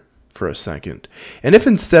out here for a second. And if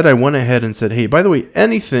instead I went ahead and said, hey, by the way,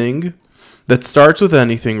 anything that starts with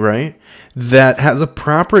anything, right, that has a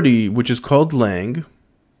property which is called lang,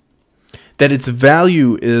 that its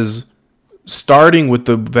value is starting with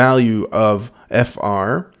the value of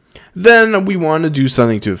fr, then we want to do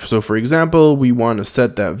something to it. So for example, we want to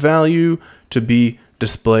set that value to be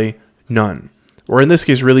display none. Or in this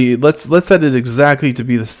case, really, let's set it exactly to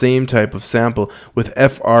be the same type of sample with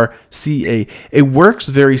frca. It works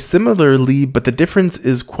very similarly, but the difference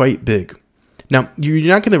is quite big. Now, you're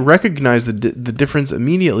not going to recognize the difference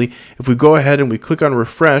immediately. If we go ahead and we click on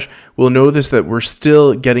refresh, we'll notice that we're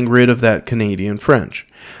still getting rid of that Canadian French.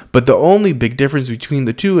 But the only big difference between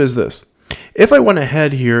the two is this. If I went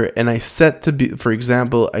ahead here and I set to be, for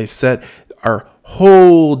example, I set our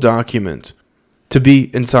whole document to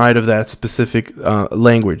be inside of that specific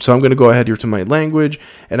language. So I'm going to go ahead here to my language,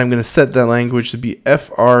 and I'm going to set that language to be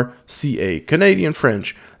FRCA, Canadian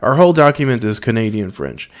French. Our whole document is Canadian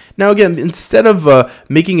French. Now again, instead of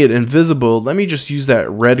making it invisible, let me just use that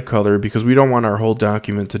red color because we don't want our whole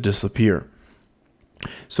document to disappear.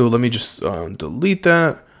 So let me just delete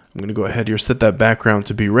that. I'm going to go ahead here, set that background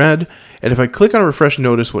to be red. And if I click on refresh,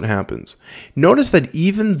 notice what happens. Notice that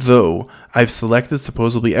even though I've selected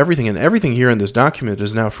supposedly everything, and everything here in this document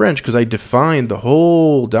is now French because I defined the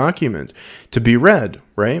whole document to be red,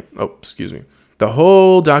 right? Oh, excuse me. The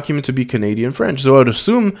whole document to be Canadian French. So I would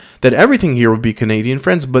assume that everything here would be Canadian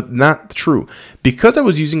French, but not true. Because I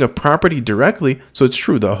was using a property directly, so it's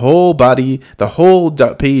true. The whole body, the whole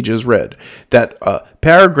page is red. That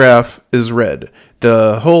paragraph is red.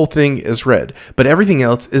 The whole thing is red, but everything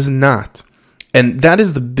else is not. And that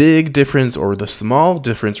is the big difference, or the small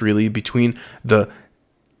difference really, between the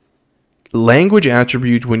language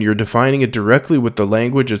attribute when you're defining it directly with the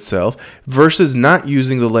language itself versus not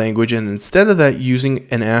using the language and instead of that using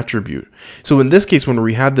an attribute. So in this case, when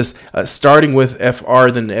we had this starting with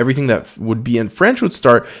FR, then everything that would be in French would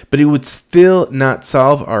start, but it would still not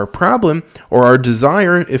solve our problem or our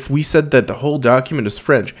desire if we said that the whole document is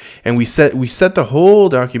French and we set the whole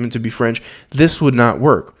document to be French. This would not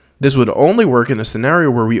work. This would only work in a scenario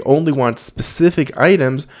where we only want specific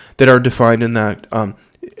items that are defined in that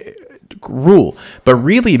rule. But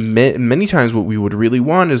really, many times what we would really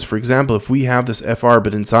want is, for example, if we have this FR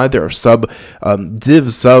but inside there are sub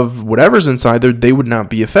divs, sub whatever's inside there, they would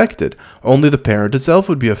not be affected. Only the parent itself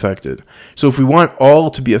would be affected. So if we want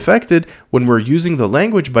all to be affected, when we're using the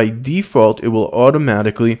language, by default it will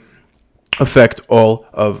automatically affect all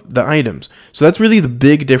of the items. So that's really the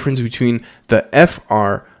big difference between the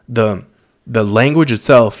FR, the language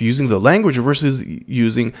itself, using the language versus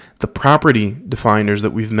using the property definers that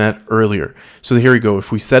we've met earlier. So here we go.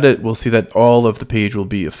 If we set it, we'll see that all of the page will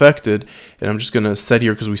be affected. And I'm just going to set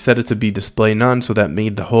here because we set it to be display none, so that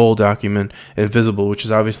made the whole document invisible, which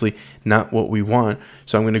is obviously not what we want.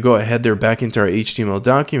 So I'm going to go ahead there back into our HTML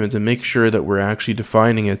document and make sure that we're actually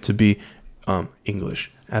defining it to be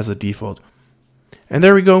English as a default. And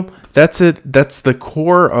there we go. That's it. That's the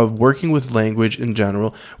core of working with language in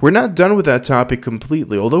general. We're not done with that topic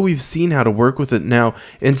completely, although we've seen how to work with it now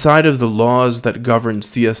inside of the laws that govern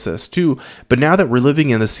CSS2. But now that we're living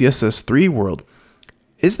in the CSS3 world,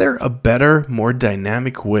 is there a better, more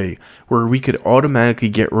dynamic way where we could automatically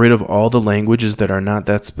get rid of all the languages that are not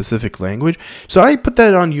that specific language? So I put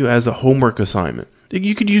that on you as a homework assignment.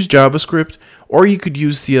 You could use JavaScript or you could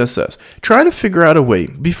use CSS. Try to figure out a way,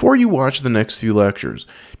 before you watch the next few lectures,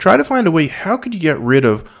 try to find a way, how could you get rid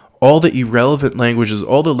of all the irrelevant languages,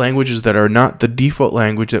 all the languages that are not the default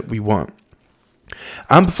language that we want.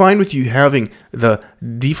 I'm fine with you having the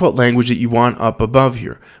default language that you want up above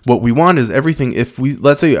here. What we want is everything. If we,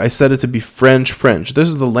 let's say I set it to be French. This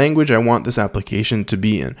is the language I want this application to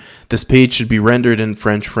be in. This page should be rendered in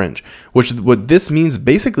French. What this means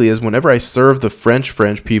basically is whenever I serve the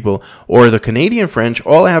French people or the Canadian French,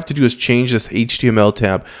 all I have to do is change this HTML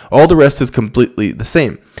tab. All the rest is completely the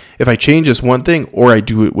same. If I change this one thing or I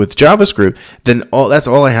do it with JavaScript, then that's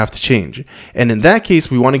all I have to change. And in that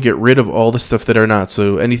case, we want to get rid of all the stuff that are not.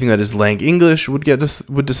 So anything that is lang English would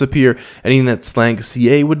disappear. Anything that's lang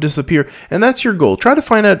CA would disappear. And that's your goal. Try to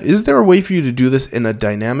find out, is there a way for you to do this in a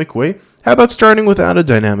dynamic way? How about starting without a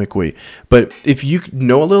dynamic way? But if you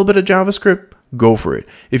know a little bit of JavaScript, go for it.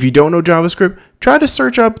 If you don't know JavaScript, try to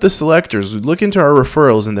search up the selectors. Look into our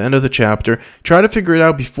referrals in the end of the chapter. Try to figure it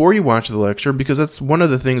out before you watch the lecture, because that's one of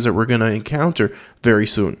the things that we're going to encounter very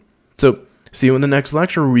soon. So see you in the next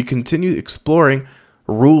lecture where we continue exploring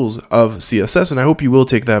rules of CSS, and I hope you will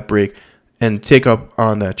take that break and take up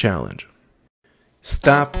on that challenge.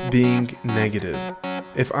 Stop being negative.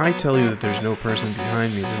 If I tell you that there's no person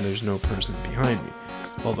behind me, then there's no person behind me.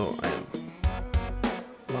 Although I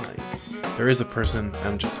am lying. There is a person,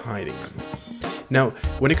 I'm just hiding him. Now,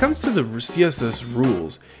 when it comes to the CSS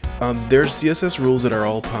rules, there's CSS rules that are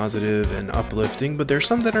all positive and uplifting, but there's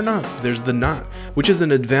some that are not. There's the not, which is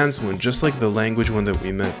an advanced one, just like the language one that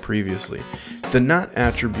we met previously. The not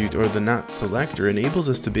attribute or the not selector enables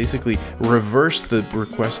us to basically reverse the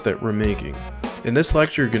request that we're making. In this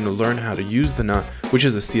lecture, you're going to learn how to use the not, which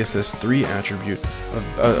is a CSS3 attribute,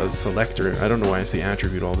 a selector. I don't know why I say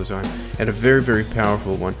attribute all the time, and a very, very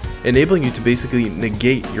powerful one, enabling you to basically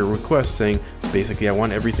negate your request, saying, basically, I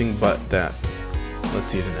want everything but that. Let's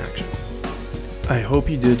see it in action. I hope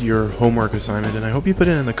you did your homework assignment, and I hope you put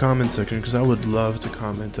it in the comment section, because I would love to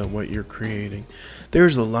comment on what you're creating.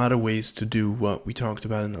 There's a lot of ways to do what we talked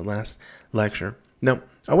about in the last lecture. Now,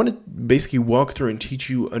 I want to basically walk through and teach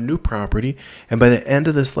you a new property, and by the end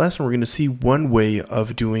of this lesson, we're going to see one way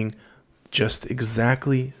of doing just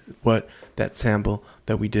exactly what that sample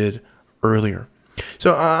that we did earlier.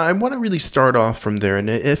 So I want to really start off from there,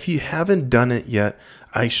 and if you haven't done it yet,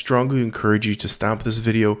 I strongly encourage you to stop this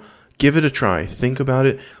video, give it a try, think about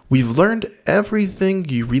it. We've learned everything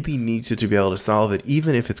you really need to be able to solve it,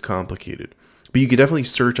 even if it's complicated. But you can definitely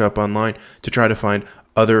search up online to try to find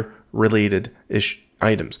other related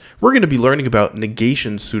items. We're going to be learning about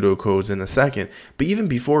negation pseudocodes in a second, but even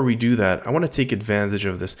before we do that, I want to take advantage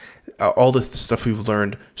of this, all the stuff we've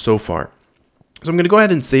learned so far. So I'm going to go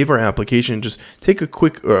ahead and save our application, just take a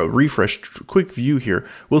quick refresh, quick view here.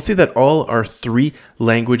 We'll see that all our three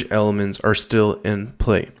language elements are still in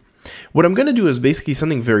play. What I'm going to do is basically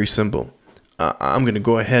something very simple. I'm going to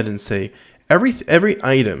go ahead and say every single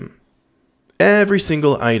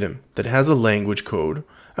item that has a language code,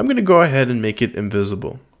 I'm going to go ahead and make it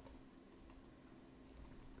invisible.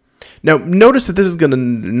 Now, notice that this is going to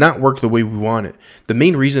not work the way we want it. The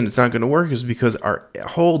main reason it's not going to work is because our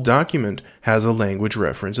whole document has a language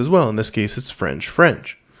reference as well. In this case, it's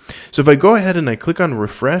French. So if I go ahead and I click on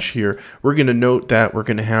refresh here, we're going to note that we're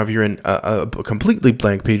going to have here a completely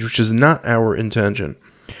blank page, which is not our intention.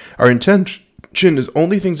 Our intention is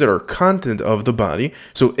only things that are content of the body.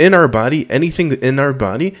 So in our body, anything in our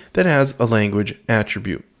body that has a language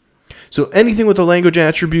attribute. So anything with a language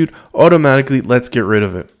attribute, automatically let's get rid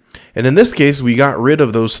of it. And in this case, we got rid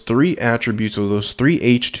of those three attributes, or those three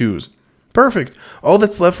H2s. Perfect. All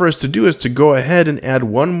that's left for us to do is to go ahead and add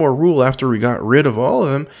one more rule after we got rid of all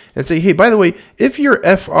of them and say, hey, by the way, if you're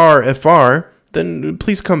FR, then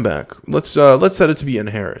please come back. Let's set it to be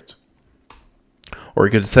inherit. Or we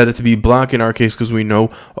could set it to be block in our case, because we know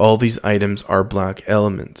all these items are block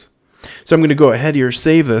elements. So I'm going to go ahead here,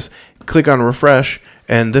 save this, click on refresh,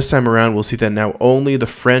 and this time around we'll see that now only the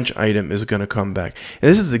French item is going to come back. And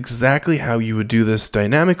this is exactly how you would do this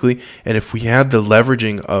dynamically, and if we had the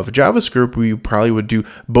leveraging of JavaScript, we probably would do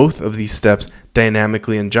both of these steps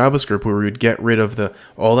dynamically in JavaScript, where we would get rid of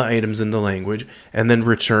all the items in the language and then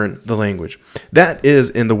return the language. That is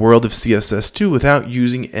in the world of CSS2 without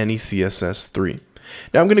using any CSS3.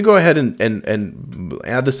 Now I'm going to go ahead and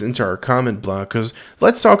add this into our comment block, because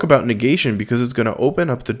let's talk about negation, because it's going to open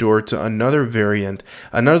up the door to another variant,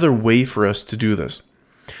 another way for us to do this.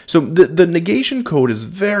 So the negation code is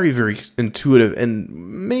very, very intuitive, and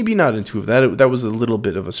maybe not intuitive. That was a little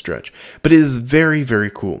bit of a stretch, but it is very, very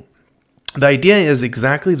cool. The idea is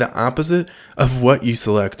exactly the opposite of what you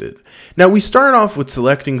selected. Now we start off with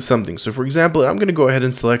selecting something. So for example, I'm going to go ahead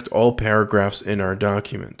and select all paragraphs in our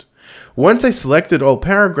document. Once I selected all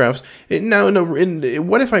paragraphs,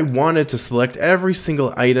 what if I wanted to select every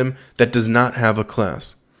single item that does not have a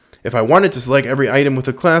class? If I wanted to select every item with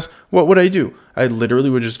a class, what would I do? I literally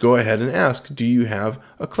would just go ahead and ask, do you have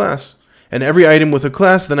a class? And every item with a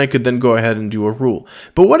class, then I could then go ahead and do a rule.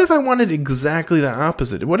 But what if I wanted exactly the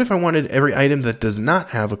opposite? What if I wanted every item that does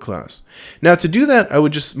not have a class? Now to do that, I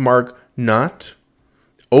would just mark not,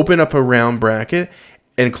 open up a round bracket,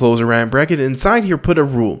 and close a round bracket. Inside here, put a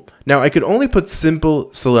rule. Now I could only put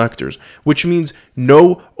simple selectors, which means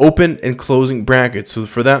no open and closing brackets. So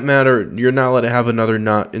for that matter, you're not allowed to have another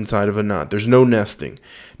not inside of a not. There's no nesting.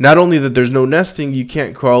 Not only that there's no nesting, you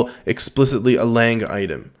can't call explicitly a lang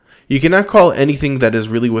item. You cannot call anything that is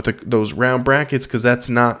really with those round brackets because that's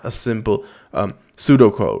not a simple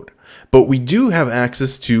pseudocode. But we do have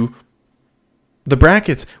access to the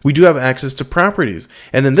brackets. We do have access to properties.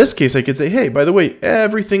 And in this case, I could say, hey, by the way,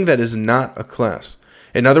 everything that is not a class.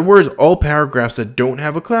 In other words, all paragraphs that don't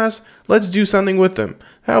have a class, let's do something with them.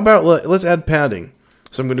 How about let's add padding.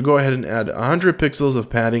 So I'm going to go ahead and add 100 pixels of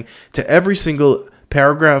padding to every single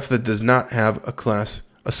paragraph that does not have a class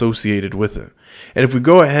associated with it. And if we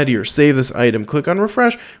go ahead here, save this item, click on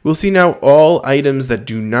refresh, we'll see now all items that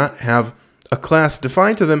do not have a class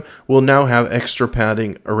defined to them will now have extra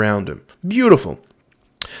padding around them. Beautiful.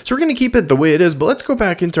 So we're going to keep it the way it is, but let's go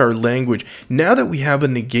back into our language. Now that we have a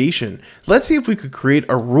negation, let's see if we could create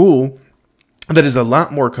a rule that is a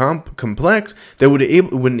lot more complex that would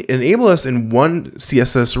enable us in one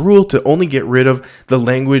CSS rule to only get rid of the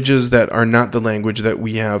languages that are not the language that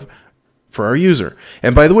we have for our user.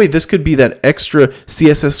 And by the way, this could be that extra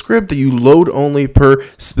CSS script that you load only for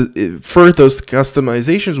those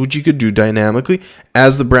customizations, which you could do dynamically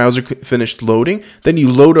as the browser finished loading. Then you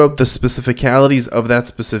load up the specificalities of that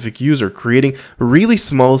specific user, creating really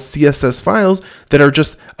small CSS files that are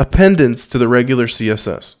just appendants to the regular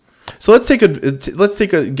CSS. So let's take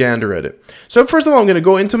a gander at it. So first of all, I'm going to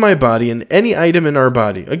go into my body and any item in our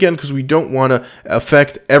body. Again, because we don't want to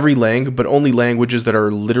affect every lang, but only languages that are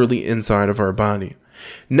literally inside of our body.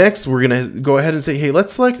 Next, we're going to go ahead and say, hey,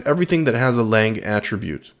 let's select everything that has a lang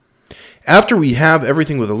attribute. After we have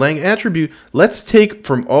everything with a lang attribute, let's take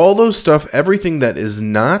from all those stuff everything that is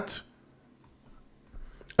not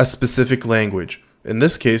a specific language. In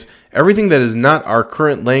this case, everything that is not our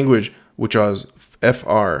current language, which was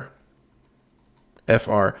FR,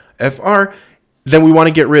 then we want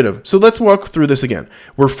to get rid of. So let's walk through this again.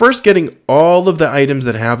 We're first getting all of the items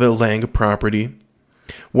that have a lang property.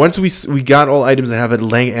 Once we got all items that have a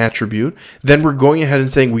lang attribute, then we're going ahead and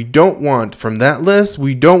saying we don't want, from that list,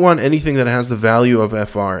 we don't want anything that has the value of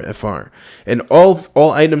FR. And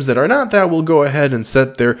all items that are not that, we'll go ahead and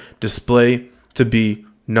set their display to be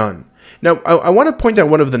none. Now, I want to point out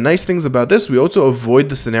one of the nice things about this. We also avoid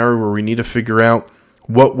the scenario where we need to figure out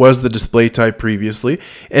what was the display type previously.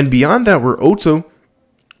 And beyond that, we're also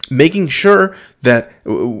making sure that,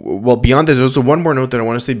 well, beyond that, there's also one more note that I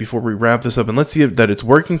want to say before we wrap this up. And let's see that it's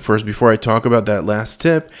working first before I talk about that last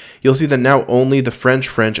tip. You'll see that now only the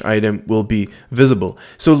French item will be visible.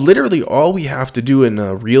 So literally all we have to do in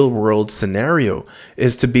a real world scenario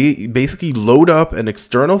is to basically load up an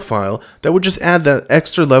external file that would just add that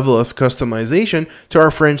extra level of customization to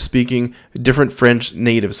our French-speaking different French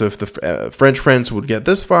natives. So if the French friends would get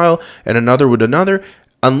this file and another would another,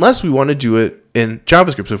 unless we want to do it in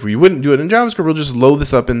JavaScript. So if we wouldn't do it in JavaScript, we'll just load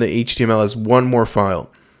this up in the HTML as one more file.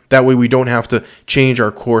 That way we don't have to change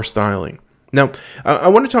our core styling. Now, I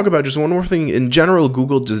want to talk about just one more thing. In general,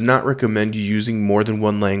 Google does not recommend you using more than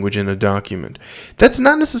one language in a document. That's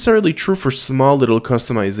not necessarily true for small little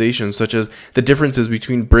customizations, such as the differences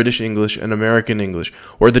between British English and American English,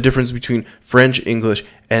 or the difference between French English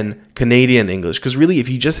and Canadian English. Because really, if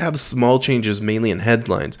you just have small changes, mainly in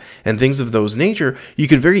headlines and things of those nature, you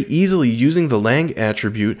could very easily, using the lang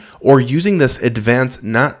attribute or using this advanced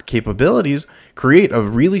not capabilities, create a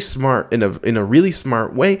really smart, in a really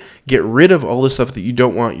smart way, get rid of all the stuff that you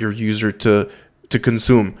don't want your user to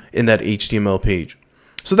consume in that HTML page.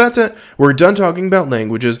 So that's it. We're done talking about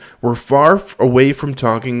languages. We're far away from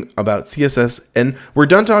talking about CSS, and we're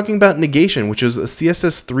done talking about negation, which is a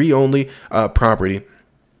CSS3 only property.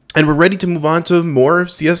 And we're ready to move on to more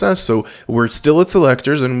CSS. So we're still at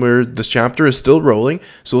selectors, and this chapter is still rolling.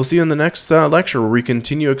 So we'll see you in the next lecture where we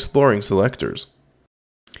continue exploring selectors.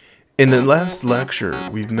 In the last lecture,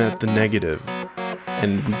 we've met the negative.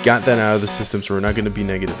 and we got that out of the system, so we're not going to be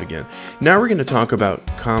negative again. Now we're going to talk about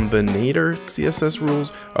combinator CSS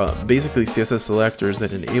rules, basically CSS selectors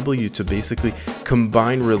that enable you to basically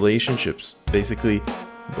combine relationships. Basically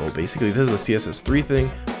this is a CSS3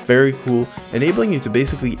 thing, very cool, enabling you to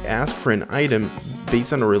basically ask for an item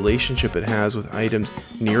based on a relationship it has with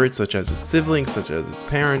items near it, such as its sibling, such as its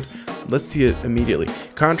parent. Let's see it immediately.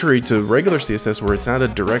 Contrary to regular CSS where it's not a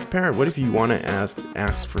direct parent, what if you want to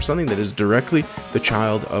ask for something that is directly the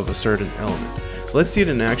child of a certain element? Let's see it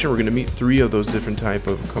in action. We're going to meet 3 of those different type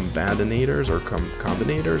of combinators or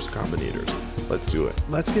combinators. Let's do it.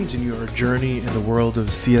 Let's continue our journey in the world of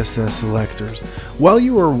CSS selectors. While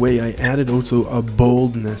you were away, I added also a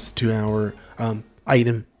boldness to our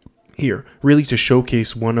item here, really to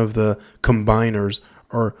showcase one of the combiners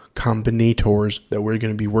or combinators that we're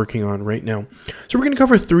going to be working on right now. So we're going to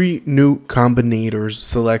cover 3 new combinators,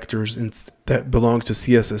 selectors that belong to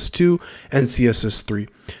CSS2 and CSS3.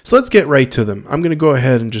 So let's get right to them. I'm going to go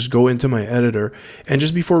ahead and just go into my editor, and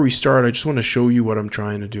just before we start, I just want to show you what I'm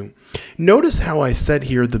trying to do. Notice how I set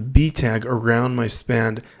here the B tag around my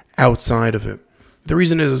span outside of it. The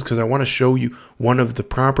reason is because I want to show you one of the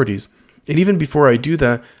properties. And even before I do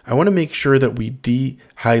that, I want to make sure that we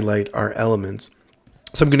de-highlight our elements.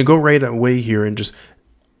 So I'm going to go right away here and just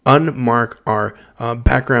unmark our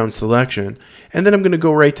background selection. And then I'm going to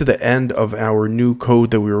go right to the end of our new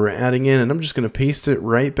code that we were adding in. And I'm just going to paste it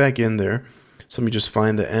right back in there. So let me just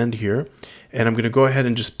find the end here. And I'm going to go ahead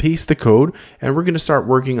and just paste the code. And we're going to start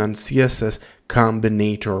working on CSS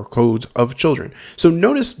combinator codes of children. So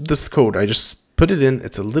notice this code. I just put it in.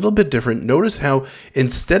 It's a little bit different. Notice how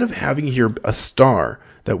instead of having here a star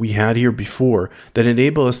that we had here before that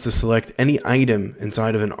enable us to select any item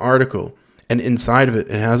inside of an article, and inside of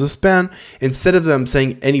it has a span, instead of them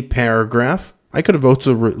saying any paragraph, I could have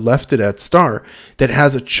also left it at star that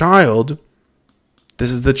has a child.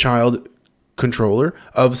 This is the child controller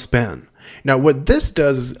of span. Now what this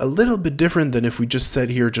does is a little bit different than if we just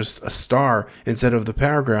said here just a star instead of the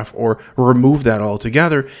paragraph, or remove that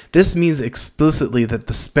altogether. This means explicitly that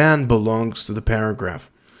the span belongs to the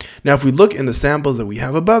paragraph. Now, if we look in the samples that we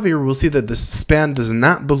have above here, we'll see that this span does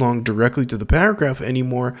not belong directly to the paragraph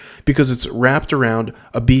anymore because it's wrapped around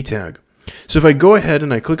a B tag. So if I go ahead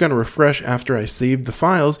and I click on refresh after I save the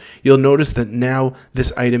files, you'll notice that now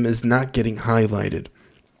this item is not getting highlighted.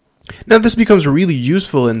 Now this becomes really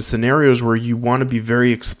useful in scenarios where you want to be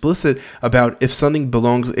very explicit about if something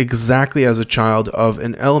belongs exactly as a child of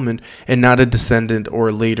an element and not a descendant or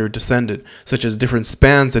a later descendant, such as different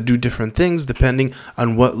spans that do different things depending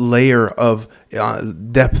on what layer of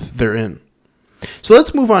depth they're in. So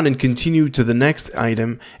let's move on and continue to the next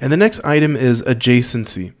item, and the next item is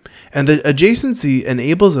adjacency. And the adjacency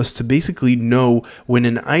enables us to basically know when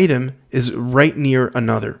an item is right near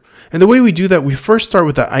another. And the way we do that, we first start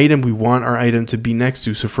with the item we want our item to be next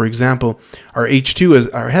to. So for example, our H2 is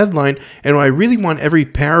our headline, and I really want every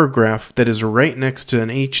paragraph that is right next to an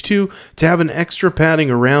H2 to have an extra padding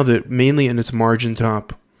around it, mainly in its margin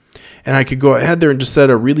top. And I could go ahead there and just set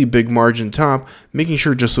a really big margin top, making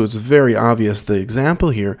sure just so it's very obvious the example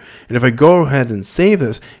here. And if I go ahead and save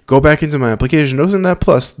this, go back into my application, notice in that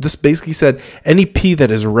plus, this basically said any P that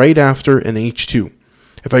is right after an H2.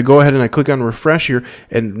 If I go ahead and I click on refresh here,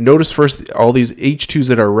 and notice first all these H2s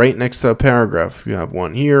that are right next to a paragraph. We have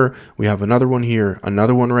one here, we have another one here,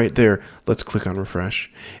 another one right there. Let's click on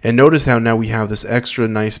refresh. And notice how now we have this extra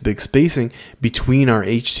nice big spacing between our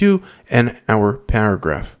H2 and our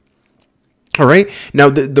paragraph. All right, now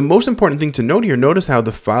the most important thing to note here, notice how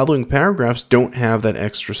the following paragraphs don't have that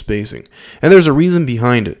extra spacing. And there's a reason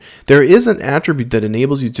behind it. There is an attribute that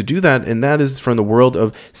enables you to do that, and that is from the world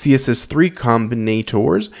of CSS3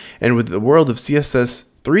 combinators. And with the world of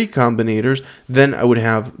CSS3 combinators, then I would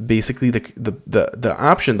have basically the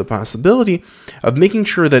option, the possibility of making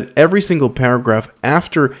sure that every single paragraph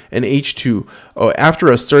after an H2, or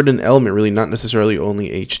after a certain element, really not necessarily only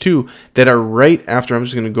H2, that are right after. I'm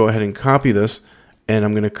just going to go ahead and copy this, and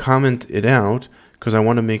I'm going to comment it out because I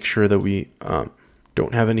want to make sure that we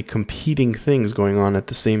don't have any competing things going on at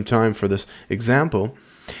the same time for this example.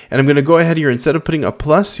 And I'm going to go ahead here, instead of putting a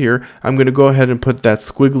plus here, I'm going to go ahead and put that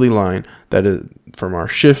squiggly line that is from our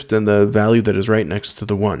shift and the value that is right next to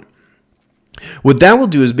the 1. What that will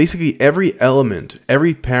do is basically every element,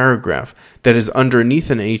 every paragraph that is underneath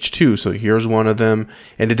an H2, so here's one of them,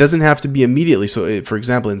 and it doesn't have to be immediately. So for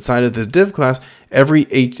example, inside of the div class,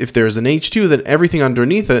 if there's an H2, then everything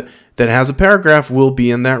underneath it that has a paragraph will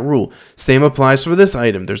be in that rule. Same applies for this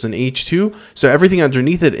item. There's an H2, so everything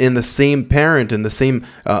underneath it in the same parent, in the same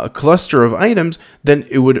cluster of items, then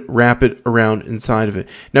it would wrap it around inside of it.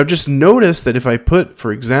 Now just notice that if I put,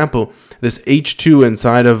 for example, this H2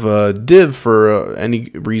 inside of a div for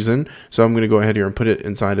any reason, so I'm going to go ahead here and put it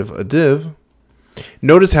inside of a div,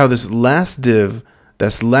 notice how this last div,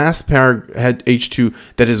 this last head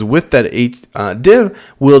H2 that is with that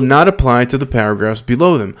div will not apply to the paragraphs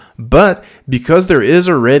below them. But because there is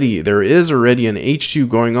already an H2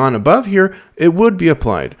 going on above here, it would be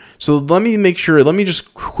applied. So let me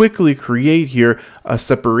just quickly create here a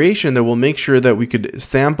separation that will make sure that we could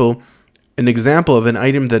sample an example of an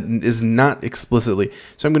item that is not explicitly.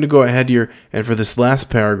 So I'm going to go ahead here, and for this last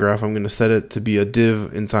paragraph, I'm going to set it to be a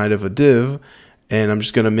div inside of a div. And I'm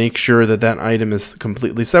just going to make sure that that item is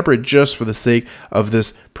completely separate just for the sake of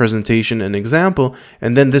this presentation and example.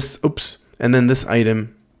 And then this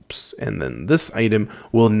item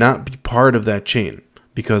will not be part of that chain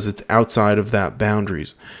because it's outside of that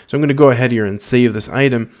boundaries. So I'm going to go ahead here and save this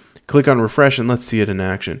item, click on refresh, and let's see it in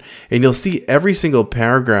action. And you'll see every single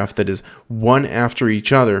paragraph that is one after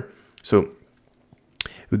each other. So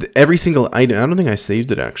with every single item, I don't think I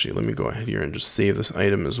saved it actually. Let me go ahead here and just save this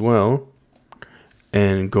item as well.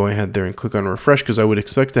 And go ahead there and click on refresh because I would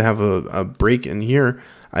expect to have a break in here,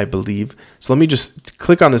 I believe. So let me just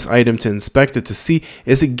click on this item to inspect it to see,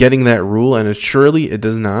 is it getting that rule? And surely it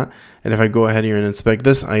does not. And if I go ahead here and inspect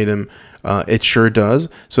this item, it sure does.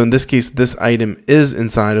 So in this case, this item is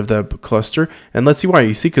inside of that cluster. And let's see why.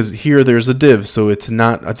 You see, because here there's a div, so it's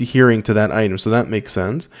not adhering to that item. So that makes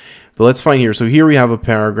sense. But let's find here. So here we have a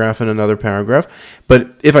paragraph and another paragraph.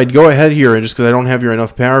 But if I'd go ahead here, and just because I don't have here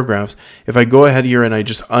enough paragraphs, if I go ahead here and I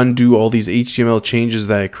just undo all these HTML changes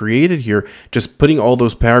that I created here, just putting all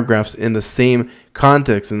those paragraphs in the same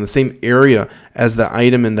context, in the same area as the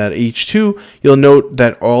item in that H2, you'll note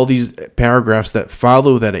that all these paragraphs that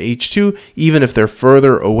follow that H2, even if they're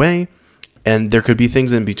further away, and there could be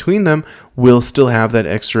things in between them, will still have that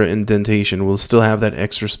extra indentation, will still have that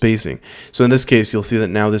extra spacing. So in this case, you'll see that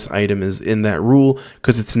now this item is in that rule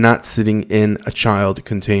because it's not sitting in a child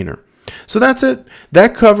container. So that's it.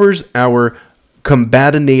 That covers our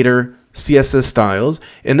concatenator CSS styles.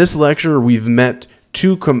 In this lecture, we've met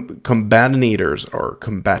two concatenators or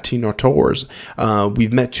concatenators.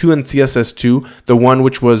 We've met two in CSS2, the one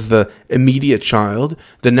which was the immediate child.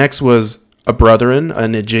 The next was a brethren,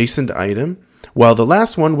 an adjacent item, while the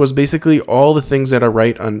last one was basically all the things that are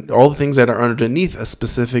all the things that are underneath a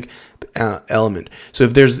specific element. So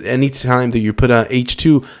if there's any time that you put a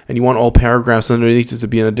H2 and you want all paragraphs underneath it to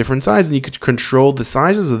be in a different size, then you could control the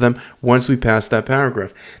sizes of them once we pass that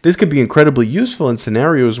paragraph. This could be incredibly useful in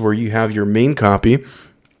scenarios where you have your main copy,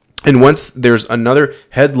 and once there's another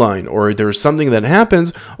headline or there's something that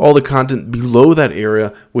happens, all the content below that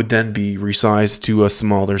area would then be resized to a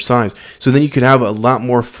smaller size. So then you could have a lot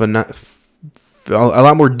more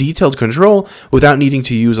detailed control without needing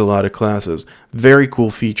to use a lot of classes. Very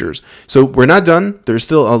cool features. So we're not done. There's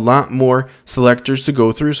still a lot more selectors to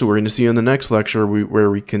go through. So we're going to see you in the next lecture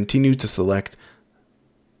where we continue to select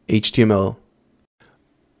HTML.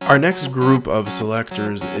 Our next group of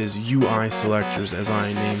selectors is UI selectors, as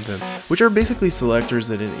I named them, which are basically selectors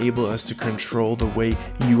that enable us to control the way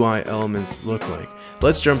UI elements look like.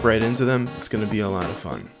 Let's jump right into them. It's going to be a lot of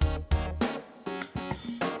fun.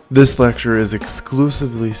 This lecture is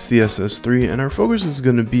exclusively CSS3, and our focus is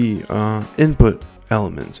going to be input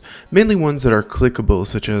elements, mainly ones that are clickable,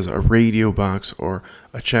 such as a radio box or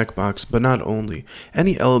a checkbox, but not only.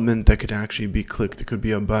 Any element that could actually be clicked. It could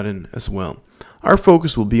be a button as well. Our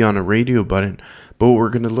focus will be on a radio button, but what we're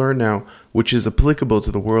going to learn now, which is applicable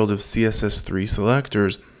to the world of CSS3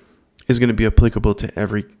 selectors, is going to be applicable to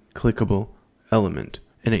every clickable element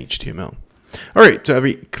in HTML. Alright, to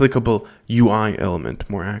every clickable UI element,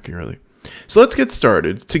 more accurately. So let's get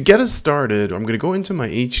started. To get us started, I'm going to go into my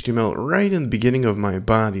HTML right in the beginning of my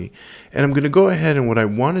body, and I'm going to go ahead, and what I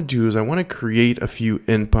want to do is I want to create a few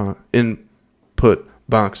input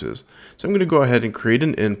boxes. So I'm going to go ahead and create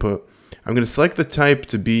an input. I'm going to select the type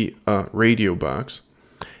to be a radio box,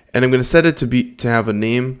 and I'm going to set it to have a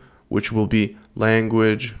name which will be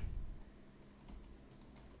language,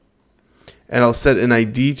 and I'll set an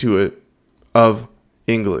ID to it of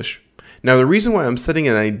English. Now the reason why I'm setting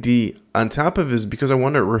an ID on top of it is because I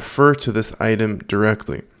want to refer to this item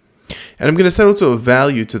directly. And I'm going to set also a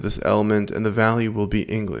value to this element, and the value will be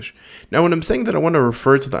English. Now when I'm saying that I want to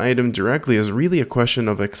refer to the item directly is really a question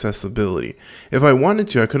of accessibility. If I wanted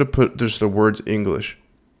to, I could have put just the words English.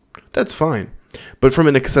 That's fine. But from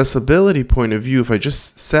an accessibility point of view, if I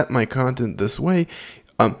just set my content this way,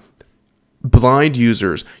 blind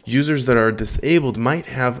users that are disabled might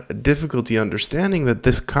have a difficulty understanding that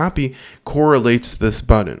this copy correlates to this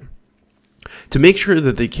button. To make sure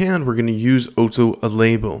that they can, we're going to use also a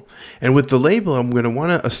label. And with the label, I'm going to want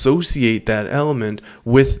to associate that element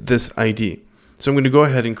with this ID. So I'm going to go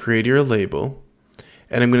ahead and create here a label.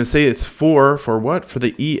 And I'm going to say it's for what? For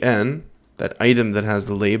the EN, that item that has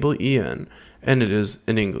the label EN, and it is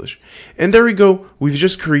in English. And there we go. We've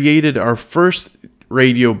just created our first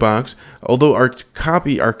radio box. Although our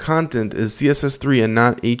content is CSS3 and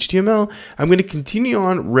not HTML, I'm going to continue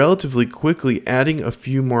on relatively quickly adding a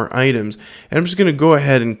few more items. And I'm just going to go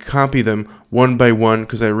ahead and copy them one by one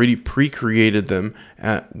because I already pre-created them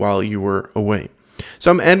while you were away.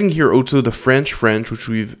 So I'm adding here also the French, which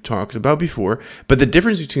we've talked about before. But the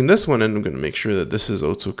difference between this one, and I'm going to make sure that this is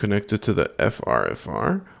also connected to the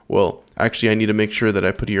FR. Well, actually, I need to make sure that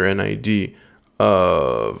I put your NID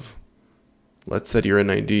of... Let's set your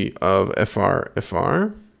NID of FR.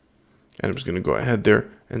 And I'm just going to go ahead there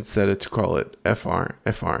and set it to call it FR.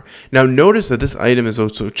 Now notice that this item is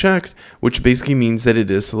also checked, which basically means that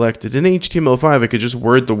it is selected. In HTML5, I could just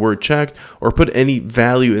word the word checked or put any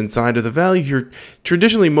value inside of the value here.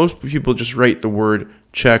 Traditionally, most people just write the word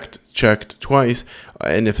checked twice.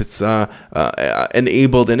 And if it's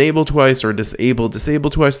enabled twice or disabled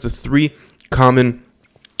twice, the three common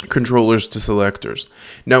controllers to selectors.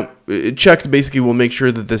 Now, checked basically will make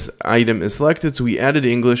sure that this item is selected. So we added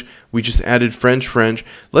English, we just added French.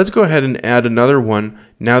 Let's go ahead and add another one.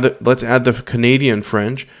 Now that let's add the Canadian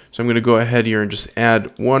French. So I'm going to go ahead here and just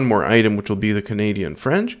add one more item, which will be the Canadian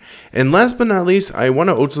French. And last but not least, I want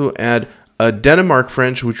to also add a Denmark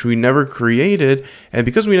French, which we never created. And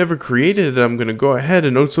because we never created it, I'm going to go ahead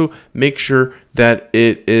and also make sure that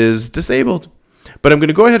it is disabled. But I'm going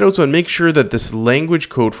to go ahead also and make sure that this language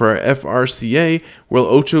code for our FRCA will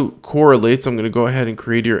also correlate. So I'm going to go ahead and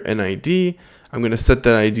create your NID. I'm going to set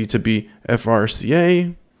that ID to be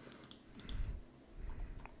FRCA.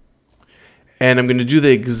 And I'm going to do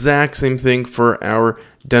the exact same thing for our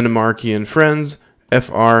Denmarkian friends,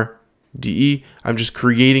 FRDE. I'm just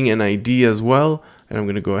creating an ID as well. And I'm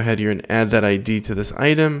going to go ahead here and add that ID to this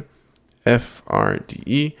item,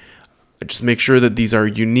 FRDE. Just make sure that these are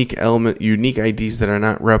unique IDs that are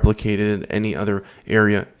not replicated in any other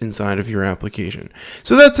area inside of your application.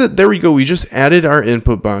 So that's it. There we go. We just added our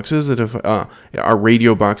input boxes, our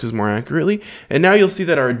radio boxes more accurately. And now you'll see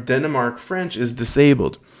that our Denmark French is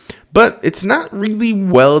disabled. But it's not really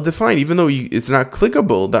well defined. Even though it's not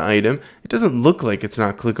clickable, the item, it doesn't look like it's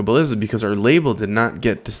not clickable, is it? Because our label did not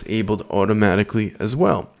get disabled automatically as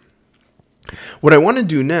well. What I want to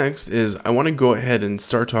do next is I want to go ahead and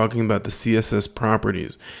start talking about the CSS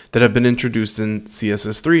properties that have been introduced in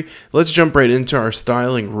CSS3. Let's jump right into our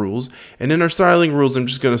styling rules. And in our styling rules, I'm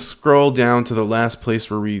just going to scroll down to the last place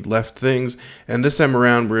where we left things. And this time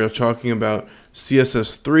around, we're talking about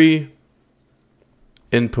CSS3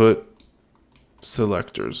 input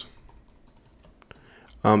selectors.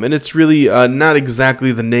 And it's really not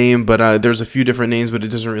exactly the name, but there's a few different names, but it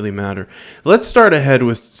doesn't really matter. Let's start ahead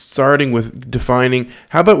with starting with defining.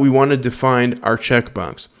 How about we want to define our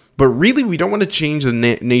checkbox? But really, we don't want to change the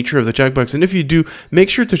nature of the checkbox. And if you do,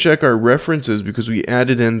 make sure to check our references because we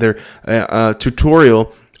added in there a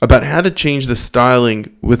tutorial about how to change the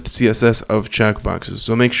styling with CSS of checkboxes.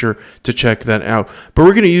 So make sure to check that out. But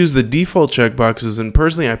we're going to use the default checkboxes, and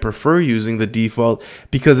personally I prefer using the default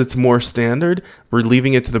because it's more standard. We're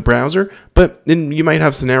leaving it to the browser, but then you might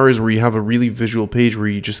have scenarios where you have a really visual page where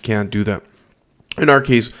you just can't do that. In our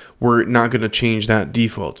case, we're not going to change that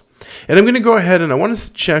default. And I'm going to go ahead and I want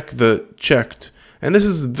to check the checked. And this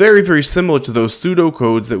is very, very similar to those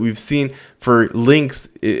pseudocodes that we've seen for links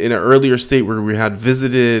in an earlier state where we had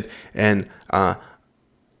visited and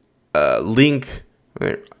link,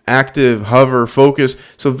 active, hover, focus.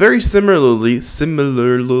 So very similarly,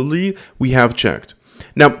 we have checked.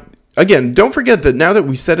 Now, again, don't forget that now that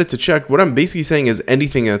we set it to checked, what I'm basically saying is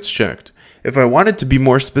anything that's checked. If I wanted to be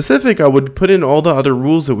more specific, I would put in all the other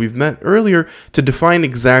rules that we've met earlier to define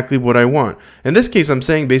exactly what I want. In this case, I'm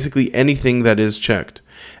saying basically anything that is checked.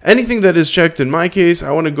 Anything that is checked in my case, I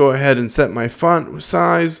want to go ahead and set my font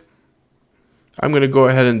size. I'm going to go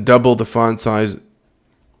ahead and double the font size.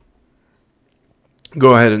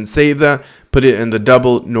 Go ahead and save that. Put it in the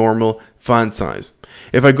double normal font size.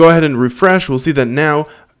 If I go ahead and refresh, we'll see that now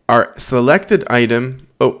our selected item,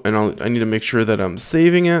 oh, and I need to make sure that I'm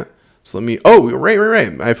saving it. So let me, oh,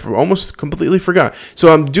 right. I almost completely forgot.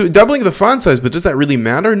 So I'm doubling the font size, but does that really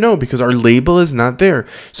matter? No, because our label is not there.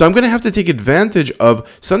 So I'm going to have to take advantage of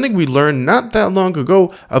something we learned not that long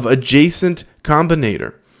ago of adjacent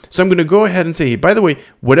combinator. So I'm going to go ahead and say, hey, by the way,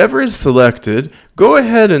 whatever is selected, go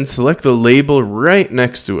ahead and select the label right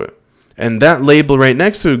next to it. And that label right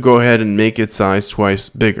next to it, go ahead and make its size twice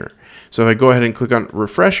bigger. So if I go ahead and click on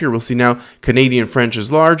refresh here, we'll see now Canadian French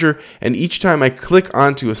is larger. And each time I click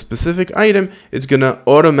onto a specific item, it's going to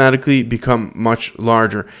automatically become much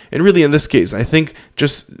larger. And really in this case, I think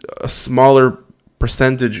just a smaller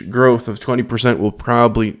percentage growth of 20% will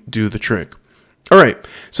probably do the trick. All right,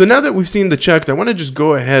 so now that we've seen the checked, I want to just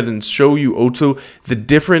go ahead and show you also the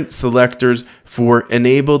different selectors for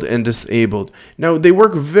enabled and disabled. Now, they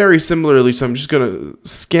work very similarly, so I'm just going to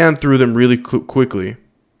scan through them really quickly.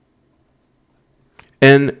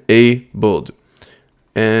 Enabled.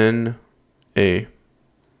 And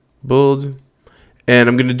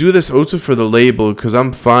I'm going to do this also for the label because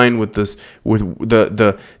I'm fine with this, with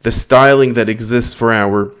the styling that exists for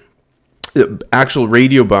our actual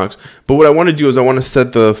radio box. But what I want to do is I want to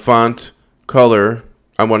set the font color.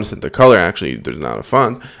 I want to set the color, actually, there's not a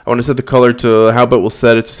font. I want to set the color to, how about we'll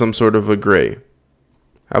set it to some sort of a gray.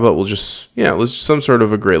 How about we'll just, yeah, let's just some sort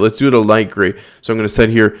of a gray. Let's do it a light gray. So I'm going to set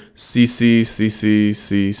here CC,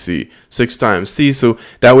 6 times C. So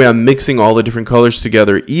that way I'm mixing all the different colors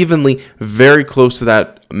together evenly, very close to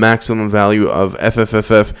that maximum value of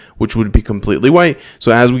FFFF, which would be completely white.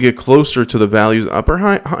 So as we get closer to the values up or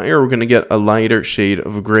higher, we're going to get a lighter shade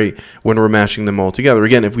of gray when we're matching them all together.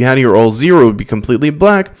 Again, if we had here all 0, it would be completely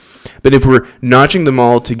black. But if we're notching them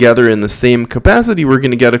all together in the same capacity, we're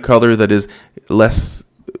going to get a color that is less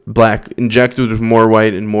black injected with more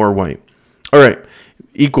white and more white. All right,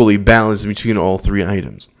 equally balanced between all three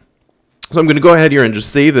items. So I'm going to go ahead here and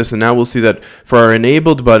just save this, and now we'll see that for our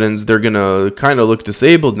enabled buttons, they're going to kind of look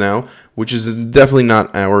disabled now, which is definitely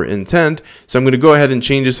not our intent. So I'm going to go ahead and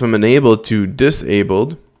change this from enabled to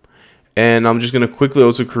disabled, and I'm just going to quickly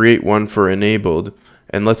also create one for enabled,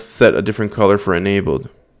 and let's set a different color for enabled.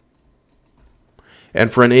 And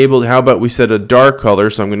for enabled, how about we set a dark color?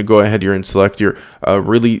 So I'm going to go ahead here and select here a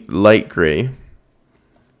really light gray.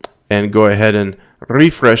 And go ahead and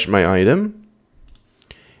refresh my item.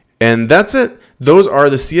 And that's it. Those are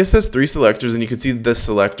the CSS3 selectors. And you can see this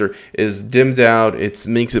selector is dimmed out. It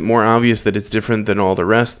makes it more obvious that it's different than all the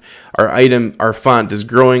rest. Our font is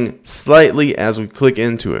growing slightly as we click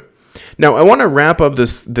into it. Now, I want to wrap up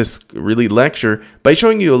this really lecture by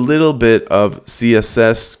showing you a little bit of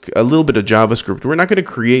CSS, a little bit of JavaScript. We're not going to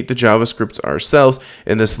create the JavaScript ourselves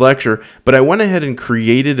in this lecture, but I went ahead and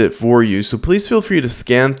created it for you. So please feel free to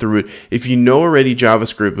scan through it. If you know already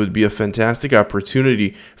JavaScript, it would be a fantastic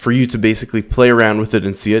opportunity for you to basically play around with it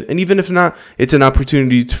and see it. And even if not, it's an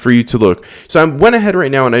opportunity for you to look. So I went ahead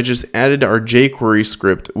right now and I just added our jQuery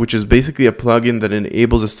script, which is basically a plugin that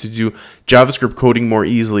enables us to do JavaScript coding more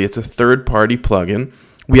easily. It's a third-party plugin.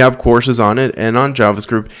 We have courses on it and on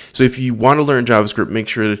JavaScript. So if you want to learn JavaScript, make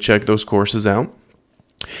sure to check those courses out.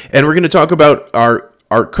 And we're going to talk about our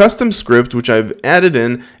custom script, which I've added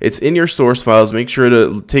in. It's in your source files. Make sure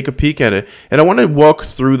to take a peek at it. And I want to walk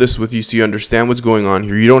through this with you so you understand what's going on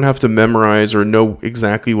here. You don't have to memorize or know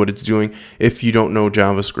exactly what it's doing if you don't know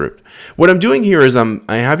JavaScript. What I'm doing here is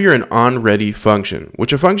I have here an onReady function,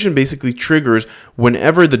 which a function basically triggers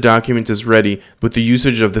whenever the document is ready with the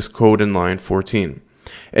usage of this code in line 14.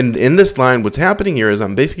 And in this line, what's happening here is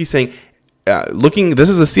I'm basically saying, this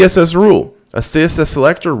is a CSS rule. A CSS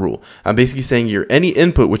selector rule. I'm basically saying here, any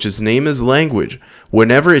input, which its name is language,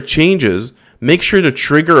 whenever it changes, make sure to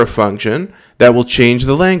trigger a function that will change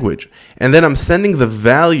the language. And then I'm sending the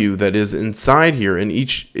value that is inside here in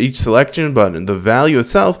each selection button, the value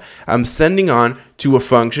itself, I'm sending on to a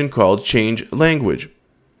function called change language.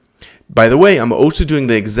 By the way, I'm also doing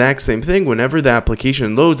the exact same thing whenever the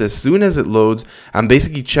application loads. As soon as it loads, I'm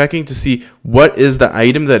basically checking to see what is the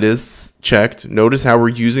item that is checked. Notice how we're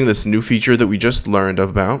using this new feature that we just learned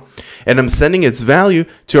about. And I'm sending its value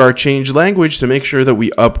to our change language to make sure that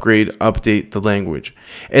we update the language.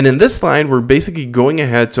 And in this line, we're basically going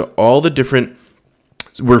ahead to all the different.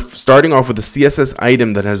 We're starting off with a CSS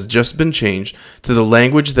item that has just been changed to the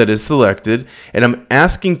language that is selected, and I'm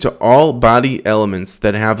asking to all body elements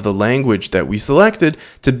that have the language that we selected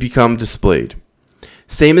to become displayed.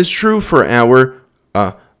 Same is true for our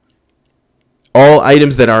all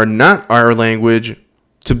items that are not our language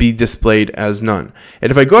to be displayed as none. And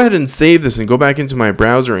if I go ahead and save this and go back into my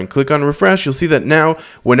browser and click on refresh, you'll see that now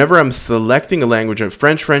whenever I'm selecting a language,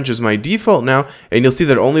 French is my default now, and you'll see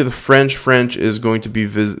that only the French is going to be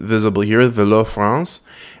visible here, Velo France.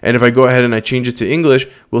 And if I go ahead and I change it to English,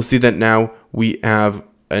 we'll see that now we have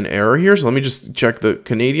an error here. So let me just check the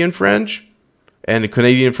Canadian French, and the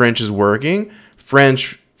Canadian French is working.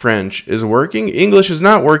 French is working. English is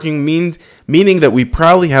not working, meaning that we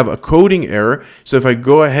probably have a coding error. So if I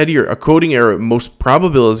go ahead here, a coding error most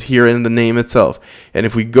probable is here in the name itself. And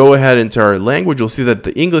if we go ahead into our language, you'll see that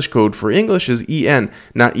the English code for English is EN,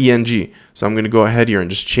 not ENG. So I'm going to go ahead here and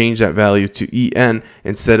just change that value to EN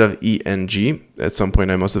instead of ENG. At some point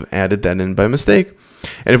I must have added that in by mistake.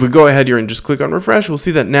 And if we go ahead here and just click on refresh, we'll see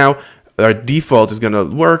that now our default is going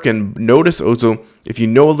to work. And notice also, if you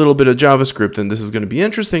know a little bit of JavaScript, and this is going to be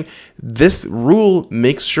interesting, this rule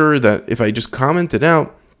makes sure that if I just comment it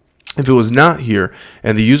out, if it was not here,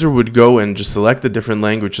 and the user would go and just select the different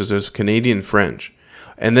languages as Canadian French,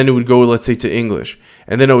 and then it would go, let's say, to English,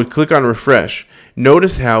 and then I would click on refresh,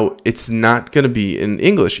 notice how it's not going to be in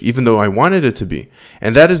English, even though I wanted it to be.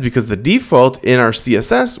 And that is because the default in our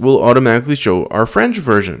CSS will automatically show our French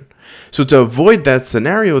version. So to avoid that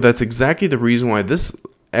scenario, that's exactly the reason why this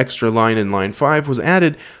extra line in line 5 was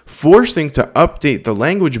added, forcing to update the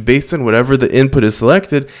language based on whatever the input is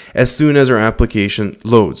selected as soon as our application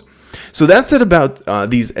loads. So that's it about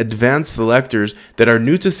these advanced selectors that are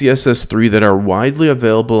new to CSS3, that are widely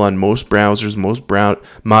available on most browsers,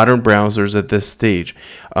 modern browsers at this stage.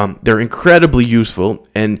 They're incredibly useful,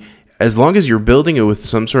 and as long as you're building it with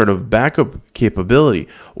some sort of backup capability,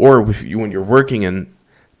 or when you're working in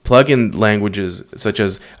plugin languages such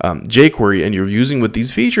as jQuery and you're using with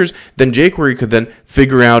these features, then jQuery could then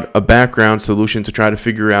figure out a background solution to try to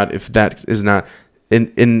figure out if that is not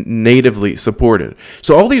natively supported.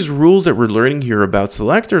 So all these rules that we're learning here about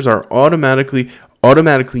selectors are automatically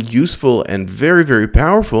useful and very, very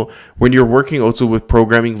powerful when you're working also with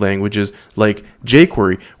programming languages like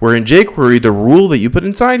jQuery, where in jQuery the rule that you put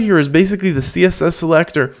inside here is basically the CSS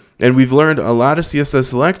selector. And we've learned a lot of CSS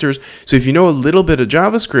selectors, so if you know a little bit of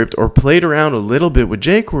JavaScript or played around a little bit with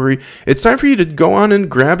jQuery, it's time for you to go on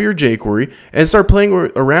and grab your jQuery and start playing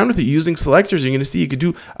around with it using selectors. You're going to see you could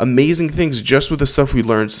do amazing things just with the stuff we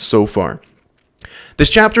learned so far.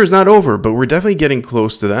 This chapter is not over, but we're definitely getting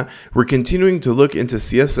close to that. We're continuing to look into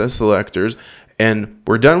CSS selectors, and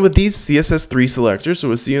we're done with these CSS3 selectors, so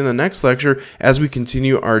we'll see you in the next lecture as we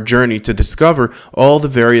continue our journey to discover all the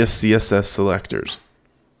various CSS selectors.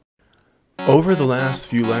 Over the last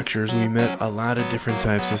few lectures, we met a lot of different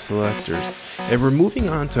types of selectors, and we're moving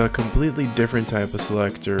on to a completely different type of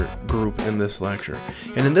selector group in this lecture.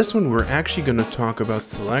 And in this one, we're actually going to talk about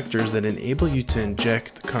selectors that enable you to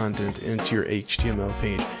inject content into your HTML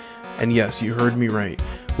page. And yes, you heard me right.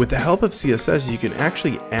 With the help of CSS, you can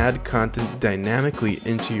actually add content dynamically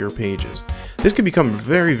into your pages. This can become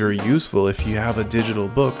very, very useful if you have a digital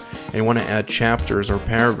book and want to add chapters or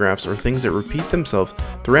paragraphs or things that repeat themselves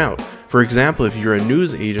throughout. For example, if you're a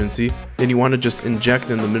news agency and you want to just inject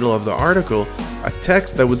in the middle of the article a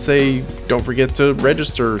text that would say, don't forget to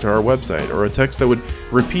register to our website, or a text that would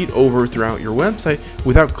repeat over throughout your website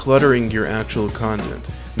without cluttering your actual content,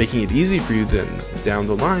 making it easy for you then down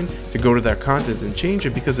the line to go to that content and change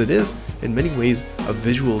it, because it is in many ways a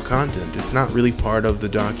visual content. It's not really part of the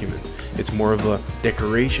document. It's more of a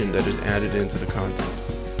decoration that is added into the content.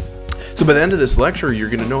 So by the end of this lecture, you're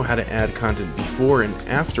going to know how to add content before and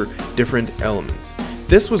after different elements.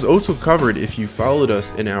 This was also covered if you followed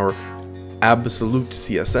us in our Absolute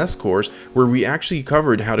CSS course, where we actually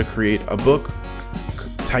covered how to create a book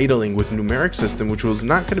titling with numeric system, which was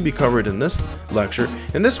not going to be covered in this lecture.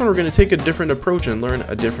 In this one, we're going to take a different approach and learn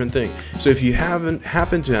a different thing. So if you happen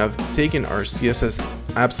to have taken our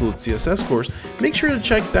Absolute CSS course, make sure to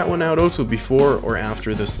check that one out also before or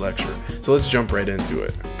after this lecture. So let's jump right into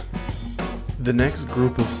it. The next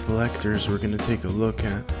group of selectors we're going to take a look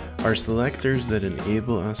at are selectors that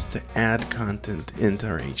enable us to add content into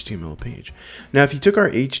our HTML page. Now, if you took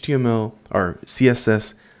our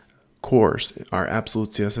CSS course, our Absolute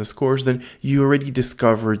CSS course, then you already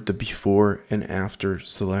discovered the before and after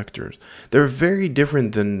selectors. They're very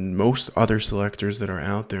different than most other selectors that are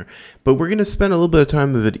out there, but we're going to spend a little bit of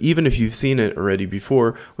time with it. Even if you've seen it already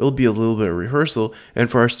before, it'll be a little bit of rehearsal, and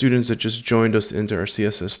for our students that just joined us into our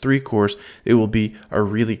CSS3 course, it will be a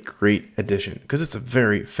really great addition because it's a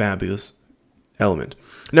very fabulous element.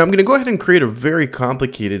 Now I'm going to go ahead and create a very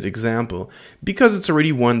complicated example because it's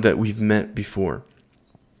already one that we've met before.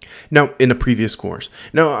 Now, in a previous course.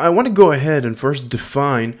 Now, I want to go ahead and first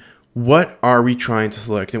define what are we trying to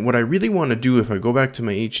select? And what I really want to do, if I go back to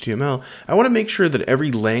my HTML, I want to make sure that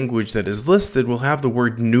every language that is listed will have the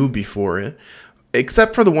word new before it,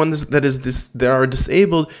 except for the ones that are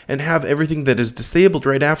disabled, and have everything that is disabled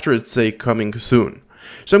right after it say coming soon.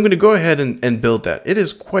 So I'm going to go ahead and build that. It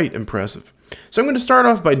is quite impressive. So I'm going to start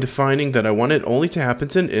off by defining that I want it only to happen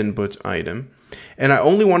to an input item, and I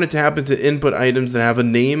only want it to happen to input items that have a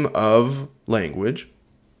name of language.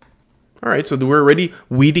 All right, so we're already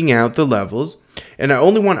weeding out the levels, and I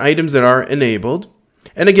only want items that are enabled.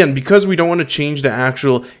 And again, because we don't want to change the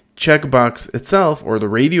actual checkbox itself, or the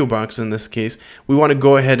radio box in this case, we want to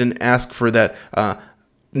go ahead and ask for that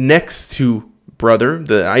next to brother,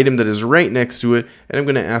 the item that is right next to it, and I'm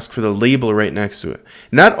going to ask for the label right next to it.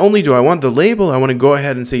 Not only do I want the label, I want to go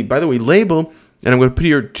ahead and say, by the way, label, and I'm going to put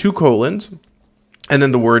here 2 colons, and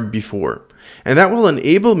then the word before. And that will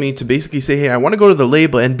enable me to basically say, hey, I want to go to the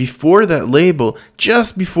label, and before that label,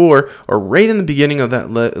 just before or right in the beginning of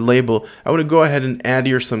that label, I want to go ahead and add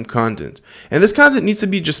here some content. And this content needs to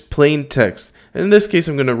be just plain text. And in this case,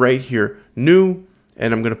 I'm going to write here new,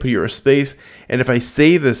 and I'm going to put here a space. And if I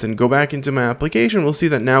save this and go back into my application, we'll see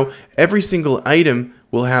that now every single item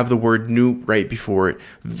will have the word new right before it.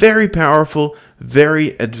 Very powerful,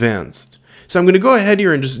 very advanced. So I'm going to go ahead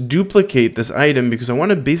here and just duplicate this item because I want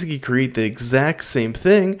to basically create the exact same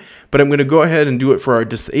thing, but I'm going to go ahead and do it for our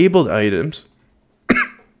disabled items.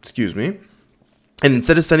 Excuse me. And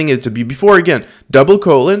instead of setting it to be before, again, double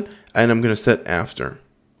colon, and I'm going to set after.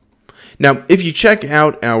 Now, if you check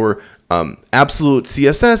out our Absolute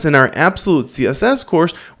CSS, in our Absolute CSS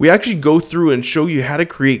course, we actually go through and show you how to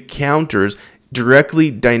create counters directly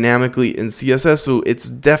dynamically in CSS, so it's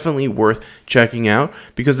definitely worth checking out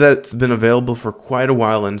because that's been available for quite a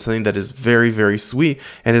while and something that is very, very sweet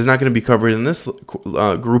and is not going to be covered in this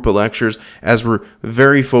group of lectures, as we're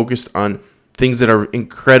very focused on things that are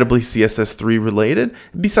incredibly CSS3 related,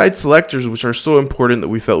 besides selectors, which are so important that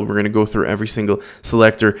we felt we were going to go through every single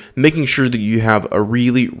selector, making sure that you have a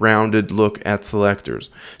really rounded look at selectors.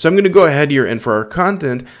 So I'm going to go ahead here, and for our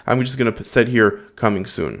content, I'm just going to set here coming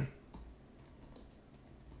soon.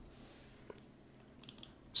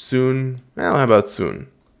 Soon, well, how about soon?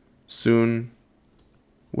 Soon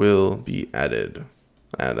will be added.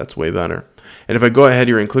 That's way better. And if I go ahead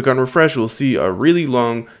here and click on refresh, we'll see a really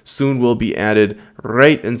long soon will be added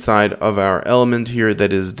right inside of our element here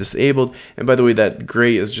that is disabled. And by the way, that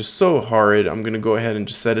gray is just so horrid. I'm going to go ahead and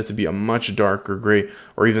just set it to be a much darker gray,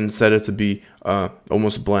 or even set it to be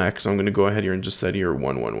almost black. So I'm going to go ahead here and just set here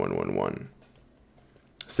 11111.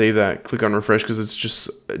 Save that, click on refresh because it's just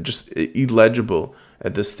illegible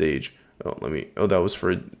at this stage. Oh, that was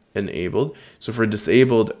for enabled. So for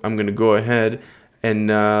disabled, I'm going to go ahead and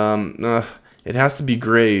it has to be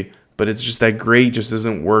gray, but it's just that gray just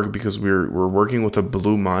doesn't work because we're working with a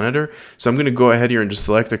blue monitor. So I'm going to go ahead here and just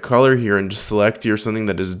select the color here and just select here something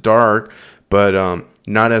that is dark, but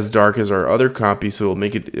not as dark as our other copy, so it'll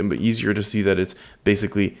make it easier to see that it's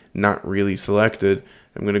basically not really selected.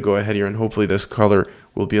 I'm going to go ahead here and hopefully this color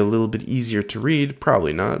will be a little bit easier to read.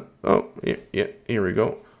 Probably not. Oh, yeah, here we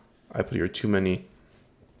go. I put here too many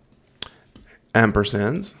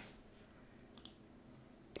ampersands.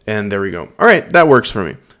 And there we go. All right, that works for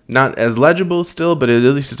me. Not as legible still, but at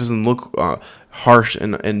least it doesn't look harsh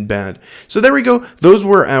and bad. So there we go. Those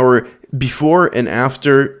were our before and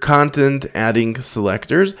after content adding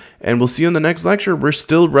selectors. And we'll see you in the next lecture. We're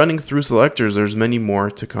still running through selectors. There's many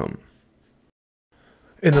more to come.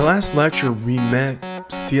 In the last lecture, we met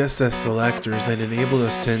CSS selectors that enabled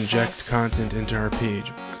us to inject content into our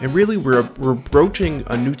page. And really, we're broaching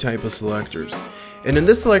a new type of selectors. And in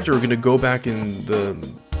this selector, we're going to go back in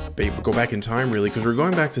time, really, because we're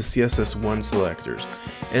going back to CSS1 selectors.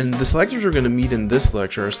 And the selectors we're going to meet in this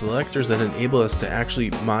lecture are selectors that enable us to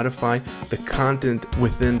actually modify the content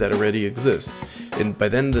within that already exists. And by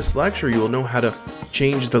then this lecture, you will know how to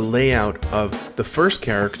change the layout of the first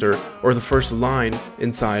character or the first line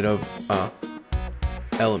inside of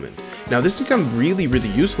element. Now this becomes really, really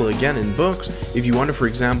useful again in books if you want to, for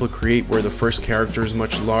example, create where the first character is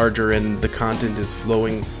much larger and the content is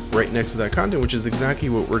flowing right next to that content, which is exactly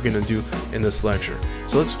what we're going to do in this lecture.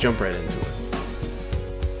 So let's jump right into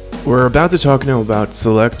it. We're about to talk now about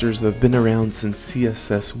selectors that have been around since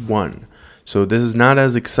CSS1. So this is not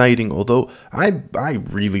as exciting, although I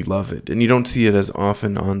really love it, and you don't see it as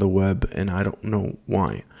often on the web, and I don't know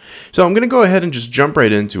why. So I'm going to go ahead and just jump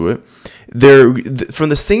right into it. They're from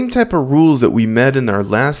the same type of rules that we met in our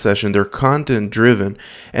last session. They're content driven,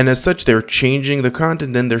 and as such they're changing the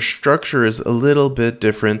content, and their structure is a little bit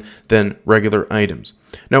different than regular items.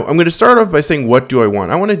 Now I'm going to start off by saying, what do I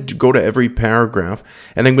want? I want to go to every paragraph,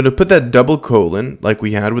 and I'm going to put that double colon like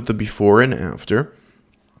we had with the before and after,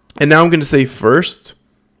 and now I'm going to say first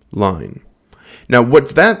line. Now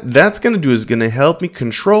what's that's going to do is going to help me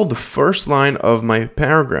control the first line of my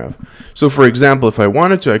paragraph. So for example, if I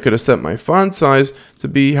wanted to, I could have set my font size to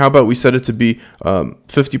be, how about we set it to be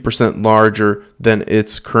 50% larger than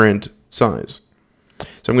its current size.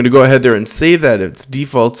 So I'm going to go ahead there and save that. Its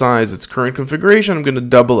default size, its current configuration, I'm going to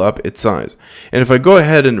double up its size. And if I go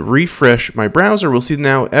ahead and refresh my browser, we'll see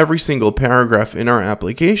now every single paragraph in our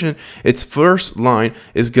application, its first line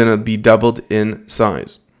is going to be doubled in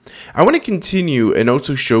size. I want to continue and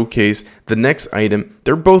also showcase the next item.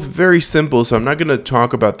 They're both very simple, so I'm not going to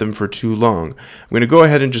talk about them for too long. I'm going to go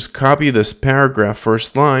ahead and just copy this paragraph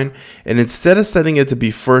first line, and instead of setting it to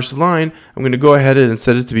be first line, I'm going to go ahead and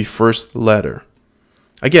set it to be first letter.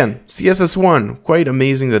 Again, CSS1, quite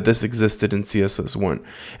amazing that this existed in CSS1.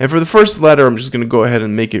 And for the first letter, I'm just going to go ahead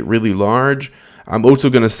and make it really large. I'm also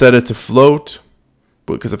going to set it to float,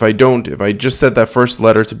 because if I just set that first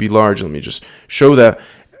letter to be large, let me just show that.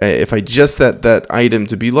 If I just set that item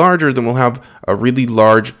to be larger, then we'll have a really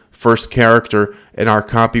large first character, and our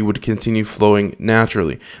copy would continue flowing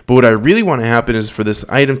naturally. But what I really want to happen is for this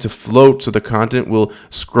item to float so the content will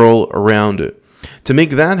scroll around it. To make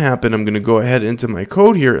that happen, I'm going to go ahead into my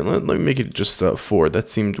code here, and let me make it just 4. That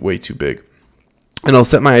seemed way too big. And I'll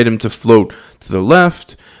set my item to float to the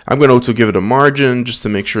left. I'm going to also give it a margin just to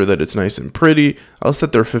make sure that it's nice and pretty. I'll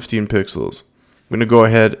set there 15 pixels. I'm going to go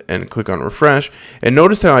ahead and click on refresh, and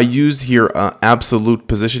notice how I used here absolute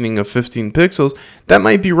positioning of 15 pixels. That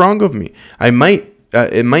might be wrong of me.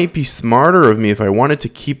 It might be smarter of me, if I wanted to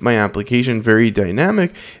keep my application very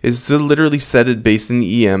dynamic, is to literally set it based in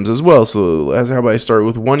EMs as well. So as how about I start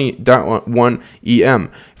with 1.1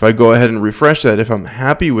 EM. If I go ahead and refresh that, if I'm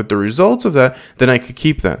happy with the results of that, then I could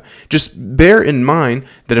keep that. Just bear in mind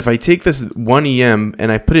that if I take this 1 EM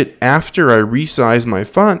and I put it after I resize my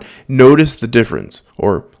font, notice the difference,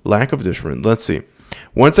 or lack of difference. Let's see.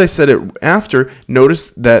 Once I set it after,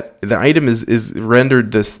 notice that the item is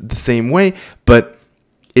rendered the same way, but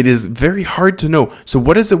it is very hard to know. So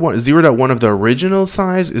what is it? 0.1 of the original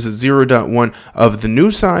size? Is it 0.1 of the new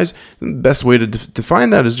size? The best way to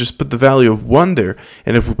define that is just put the value of 1 there.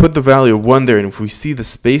 And if we put the value of 1 there, and if we see the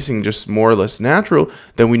spacing just more or less natural,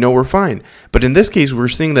 then we know we're fine. But in this case, we're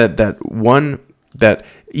seeing that that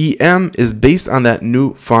EM is based on that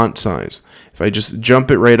new font size. If I just jump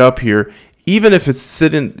it right up here, even if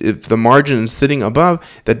if the margin is sitting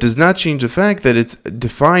above, that does not change the fact that it's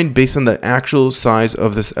defined based on the actual size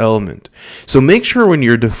of this element. So make sure when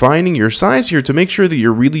you're defining your size here to make sure that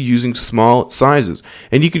you're really using small sizes.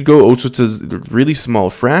 And you could go also to really small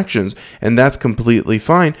fractions, and that's completely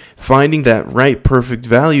fine. Finding that right perfect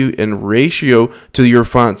value and ratio to your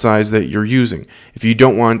font size that you're using, if you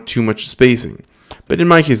don't want too much spacing. But in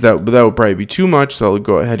my case, that would probably be too much, so I'll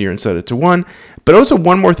go ahead here and set it to 1. But also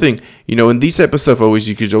one more thing, in these type of stuff,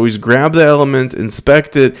 you could always grab the element,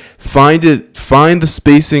 inspect it, find the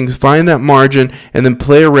spacing, find that margin, and then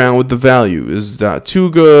play around with the value. Is that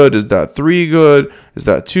 2 good? Is that 3 good? Is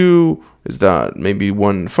that 2? Is that maybe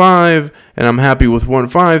 1.5? And I'm happy with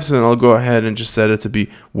 1.5, so then I'll go ahead and just set it to be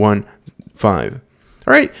 1.5.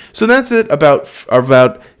 All right, so that's it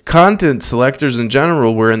about content selectors in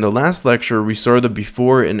general, where in the last lecture we saw the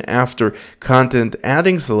before and after content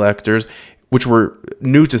adding selectors, which were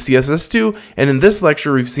new to CSS2, and in this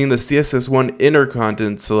lecture we've seen the CSS1 inner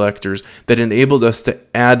content selectors that enabled us to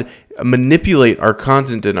manipulate our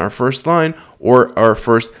content in our first line or our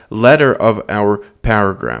first letter of our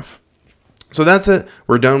paragraph. So that's it.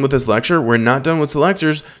 We're done with this lecture. We're not done with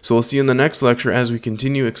selectors, so we'll see you in the next lecture as we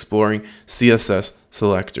continue exploring CSS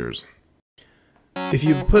selectors. If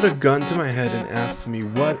you put a gun to my head and asked me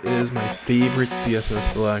what is my favorite CSS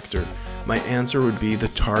selector, my answer would be the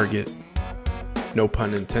target. No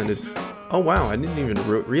pun intended. Oh wow, I didn't even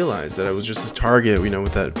realize that I was just a target,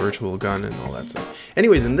 with that virtual gun and all that stuff.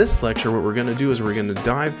 Anyways, in this lecture, what we're going to do is we're going to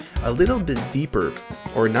dive a little bit deeper,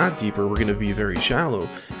 or not deeper, we're going to be very shallow,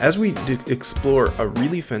 as we explore a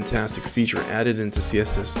really fantastic feature added into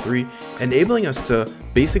CSS3, enabling us to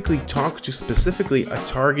basically talk to specifically a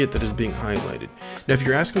target that is being highlighted. Now, if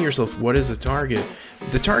you're asking yourself, what is a target?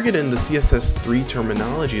 The target in the CSS3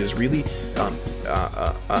 terminology is really a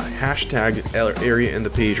hashtag area in the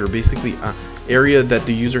page, or basically area that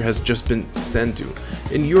the user has just been sent to.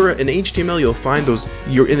 In HTML, you'll find those,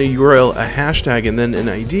 you're in a URL, a hashtag, and then an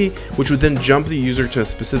ID, which would then jump the user to a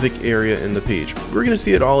specific area in the page. We're going to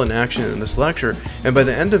see it all in action in this lecture, and by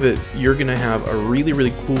the end of it, you're going to have a really,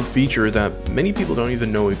 really cool feature that many people don't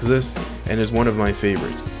even know exists and is one of my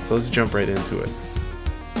favorites. So let's jump right into it.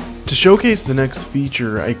 To showcase the next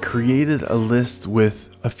feature, I created a list with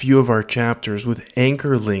a few of our chapters with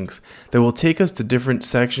anchor links that will take us to different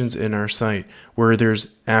sections in our site where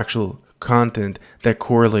there's actual content that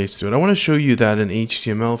correlates to it. I want to show you that in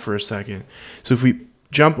HTML for a second. So if we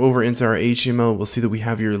jump over into our HTML, we'll see that we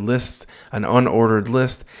have your list, an unordered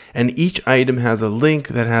list, and each item has a link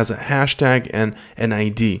that has a hashtag and an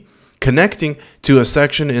ID connecting to a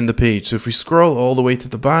section in the page. So if we scroll all the way to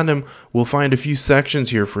the bottom, we'll find a few sections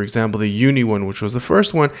here. For example, the uni one, which was the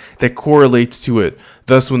first one, that correlates to it.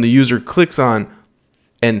 Thus, when the user clicks on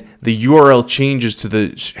and the URL changes to the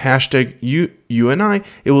hashtag UNI,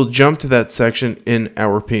 it will jump to that section in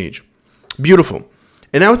our page. Beautiful.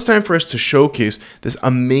 And now it's time for us to showcase this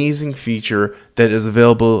amazing feature that is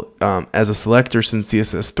available as a selector since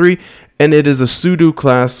CSS3, and it is a pseudo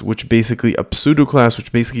class, which basically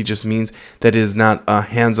just means that it is not a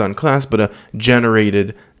hands-on class, but a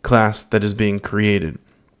generated class that is being created.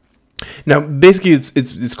 Now, basically,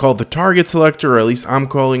 it's called the target selector, or at least I'm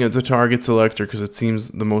calling it the target selector because it seems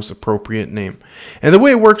the most appropriate name. And the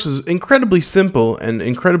way it works is incredibly simple and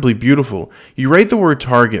incredibly beautiful. You write the word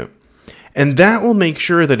target, and that will make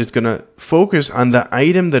sure that it's going to focus on the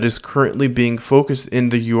item that is currently being focused in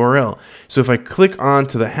the URL. So if I click on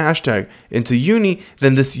to the hashtag into uni,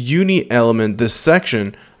 then this uni element, this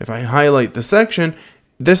section, if I highlight the section,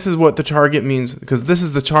 this is what the target means, because this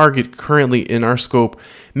is the target currently in our scope,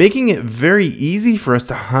 making it very easy for us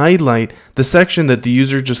to highlight the section that the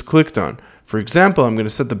user just clicked on. For example, I'm going to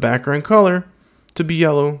set the background color to be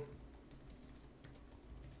yellow.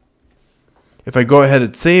 If I go ahead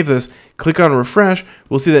and save this, click on refresh,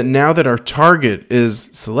 we'll see that now that our target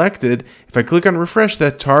is selected, if I click on refresh,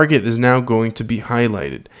 that target is now going to be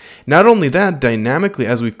highlighted. Not only that, dynamically,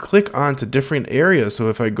 as we click on to different areas, so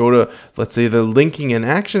if I go to, let's say, the linking and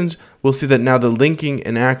actions, we'll see that now the linking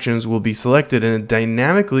and actions will be selected, and it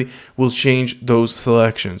dynamically will change those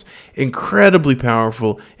selections. Incredibly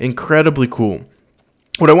powerful, incredibly cool.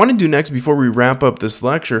 What I want to do next before we wrap up this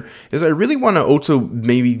lecture is I really want to also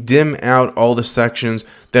maybe dim out all the sections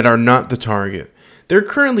that are not the target. There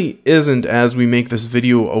currently isn't, as we make this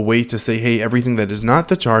video, a way to say, hey, everything that is not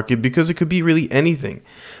the target, because it could be really anything.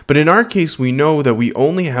 But in our case, we know that we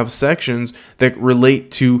only have sections that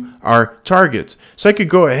relate to our targets. So I could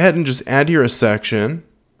go ahead and just add here a section.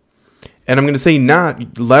 And I'm going to say not,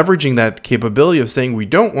 leveraging that capability of saying we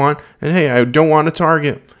don't want, and hey, I don't want a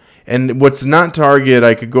target. And what's not target,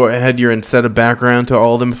 I could go ahead here and set a background to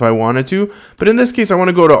all of them if I wanted to. But in this case, I want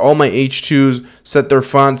to go to all my H2s, set their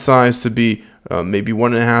font size to be maybe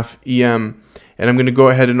 1.5 EM. And I'm going to go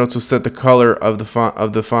ahead and also set the color of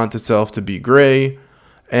the font itself to be gray.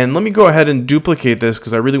 And let me go ahead and duplicate this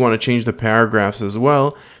because I really want to change the paragraphs as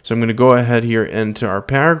well. So I'm going to go ahead here into our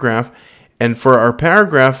paragraph. And for our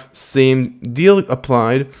paragraph, same deal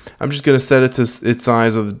applied. I'm just going to set it to its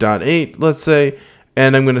size of 0.8, let's say.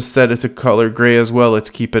 And I'm going to set it to color gray as well. Let's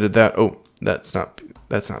keep it at that. Oh, that's not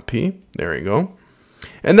P. There we go.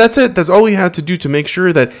 And that's it. That's all we have to do to make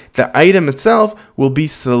sure that the item itself will be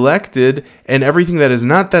selected and everything that is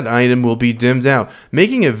not that item will be dimmed out,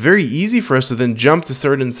 making it very easy for us to then jump to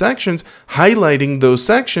certain sections, highlighting those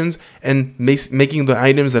sections and making the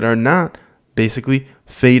items that are not basically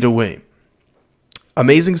fade away.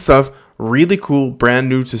 Amazing stuff. Really cool, brand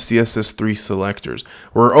new to CSS3 Selectors.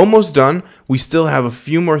 We're almost done. We still have a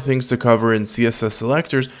few more things to cover in CSS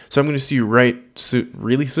Selectors, so I'm going to see you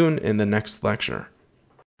really soon in the next lecture.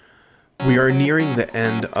 We are nearing the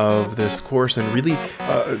end of this course and really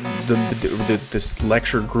this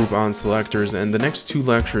lecture group on selectors, and the next 2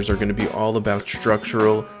 lectures are going to be all about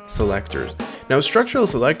structural selectors. Now, structural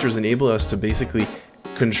selectors enable us to basically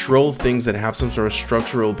control things that have some sort of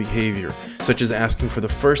structural behavior, such as asking for the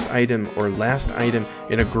first item or last item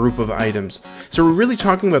in a group of items. So we're really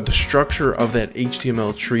talking about the structure of that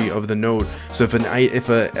HTML tree of the node. So if an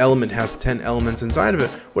element has 10 elements inside of it,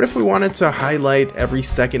 what if we wanted to highlight every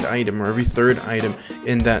second item or every third item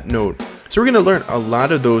in that node? So we're going to learn a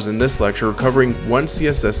lot of those in this lecture. We're covering one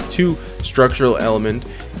CSS2 structural element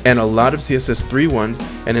and a lot of CSS3 ones,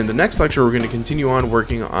 and in the next lecture we're going to continue on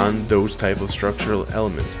working on those type of structural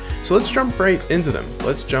elements. So let's jump right into them.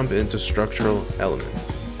 Let's jump into structural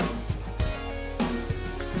elements.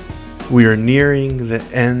 We are nearing the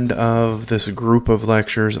end of this group of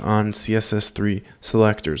lectures on CSS3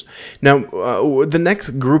 selectors. Now, the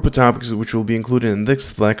next group of topics which will be included in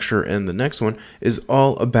this lecture and the next one is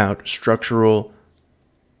all about structural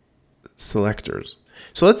selectors.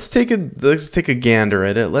 So let's take a gander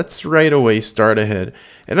at it. Let's right away start ahead.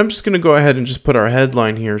 And I'm just going to go ahead and just put our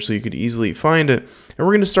headline here so you could easily find it. And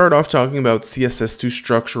we're going to start off talking about CSS2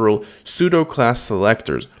 structural pseudo-class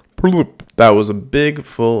selectors. That was a big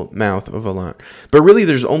full mouth of a lot. But really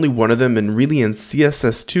there's only one of them, and really in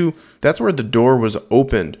CSS2, that's where the door was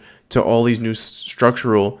opened to all these new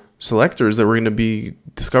structural selectors that we're going to be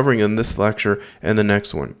discovering in this lecture and the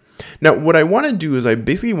next one. Now what I want to do is I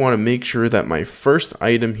basically want to make sure that my first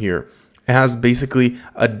item here has basically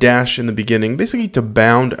a dash in the beginning, basically to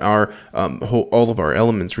bound our all of our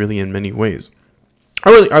elements really in many ways.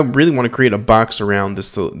 I really want to create a box around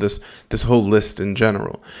this whole list in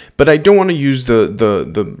general, but I don't want to use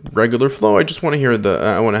the regular flow. I just want to hear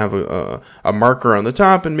I want to have a marker on the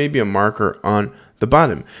top and maybe a marker on the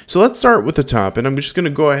bottom. So let's start with the top, and I'm just going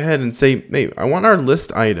to go ahead and say, hey, I want our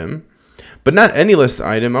list item, but not any list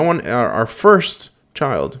item. I want our first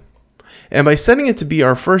child. And by setting it to be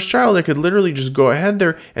our first child, I could literally just go ahead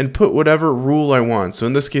there and put whatever rule I want. So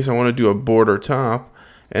in this case, I want to do a border top.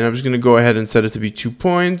 And I'm just going to go ahead and set it to be 2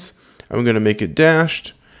 points. I'm going to make it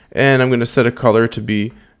dashed. And I'm going to set a color to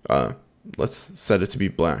be, let's set it to be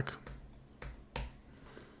black.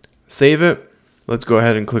 Save it. Let's go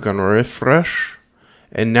ahead and click on refresh.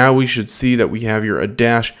 And now we should see that we have here a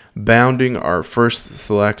dash bounding our first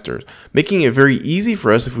selectors, making it very easy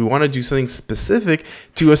for us if we want to do something specific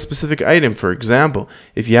to a specific item. For example,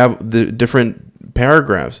 if you have the different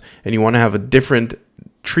paragraphs and you want to have a different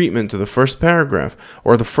treatment to the first paragraph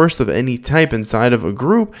or the first of any type inside of a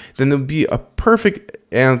group, then there'll be a perfect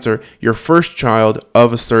answer, your first child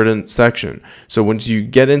of a certain section. So once you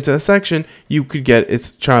get into a section, you could get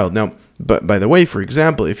its child. Now, but by the way, for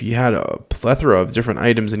example, if you had a plethora of different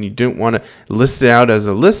items and you didn't want to list it out as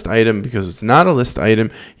a list item because it's not a list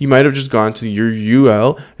item, you might have just gone to your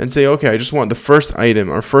UL and say, okay, I just want the first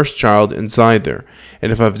item or first child inside there.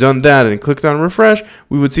 And if I've done that and clicked on refresh,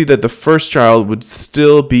 we would see that the first child would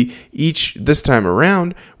still be this time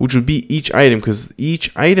around, which would be each item, because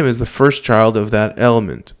each item is the first child of that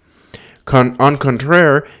element. On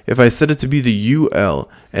contraire, if I set it to be the UL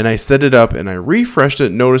and I set it up and I refreshed it,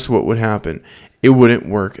 notice what would happen. It wouldn't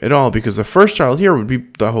work at all because the first child here would be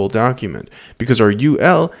the whole document, because our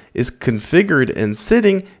UL is configured and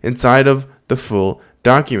sitting inside of the full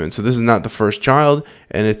document. So this is not the first child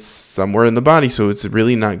and it's somewhere in the body, so it's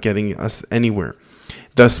really not getting us anywhere.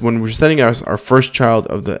 Thus, when we're setting our first child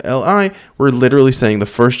of the LI, we're literally saying the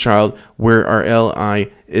first child where our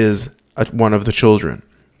LI is one of the children.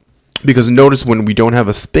 Because notice when we don't have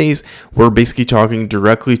a space, we're basically talking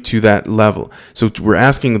directly to that level. So we're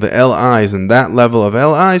asking the LIs and that level of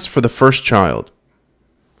LIs for the first child.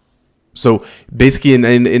 So basically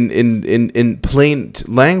in plain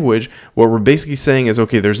language, what we're basically saying is,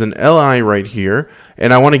 okay, there's an LI right here,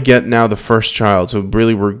 and I want to get now the first child. So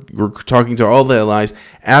really we're talking to all the LIs,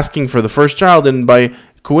 asking for the first child, and by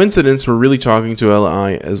coincidence, we're really talking to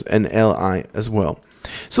LI as well.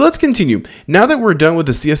 So let's continue. Now that we're done with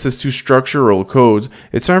the CSS2 structural codes,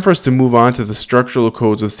 it's time for us to move on to the structural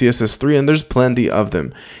codes of CSS3, and there's plenty of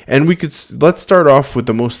them. And let's start off with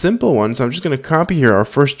the most simple one. So I'm just going to copy here our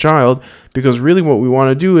first child, because really what we want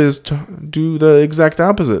to do is to do the exact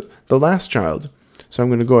opposite, the last child. So I'm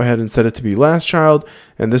going to go ahead and set it to be last child,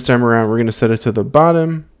 and this time around we're going to set it to the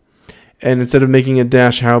bottom. And instead of making a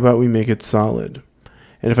dash, how about we make it solid?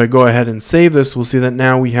 And if I go ahead and save this, we'll see that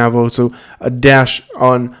now we have also a dash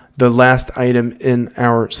on the last item in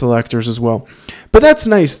our selectors as well. But that's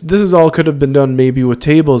nice. This is all could have been done maybe with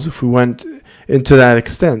tables if we went into that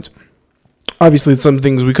extent. Obviously, some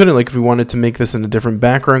things we couldn't, like if we wanted to make this in a different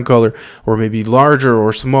background color or maybe larger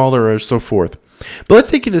or smaller or so forth. But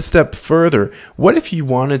let's take it a step further. What if you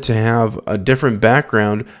wanted to have a different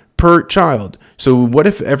background per child? So what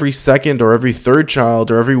if every second or every third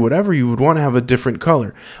child or every whatever, you would want to have a different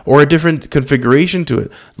color or a different configuration to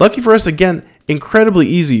it? Lucky for us, again, incredibly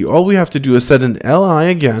easy. All we have to do is set an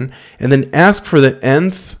LI again and then ask for the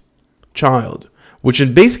nth child, which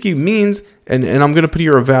it basically means, and I'm going to put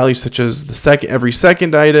here a value such as every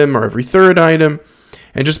second item or every third item.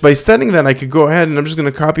 And just by setting that, I could go ahead and I'm just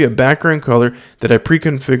going to copy a background color that I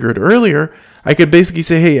pre-configured earlier. I could basically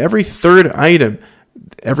say, hey, every third item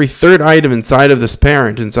inside of this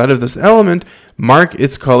parent, inside of this element, mark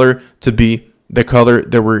its color to be the color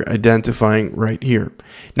that we're identifying right here.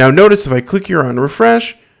 Now notice if I click here on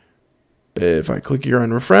refresh, if I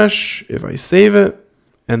save it,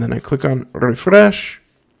 and then I click on refresh,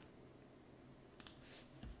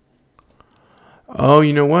 Oh,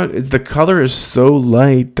 you know what? The color is so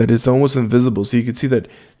light that it's almost invisible. So you can see that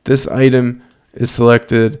this item is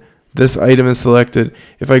selected, this item is selected.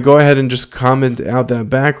 If I go ahead and just comment out that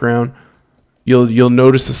background, you'll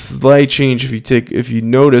notice a slight change. If you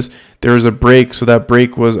notice there is a break, so that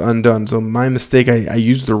break was undone. So my mistake, I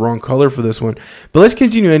used the wrong color for this one. But let's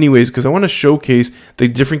continue anyways, because I want to showcase the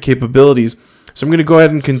different capabilities. So I'm going to go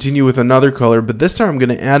ahead and continue with another color, but this time I'm going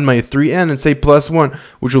to add my 3n and say +1,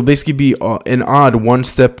 which will basically be an odd one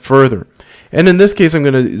step further. And in this case, I'm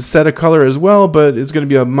going to set a color as well, but it's going to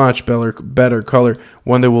be a much better color,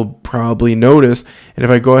 one that we'll probably notice. And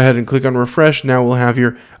if I go ahead and click on refresh, now we'll have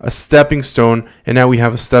here a stepping stone, and now we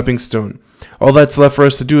have a stepping stone. All that's left for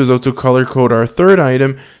us to do is also color code our third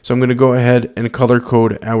item. So I'm going to go ahead and color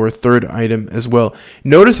code our third item as well.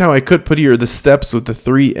 Notice how I could put here the steps with the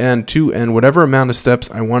 3n, 2n, whatever amount of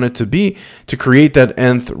steps I want it to be to create that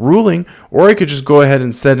nth ruling, or I could just go ahead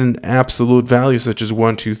and set an absolute value such as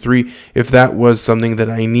 1, 2, 3 if that was something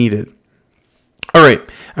that I needed. Alright,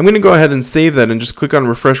 I'm going to go ahead and save that and just click on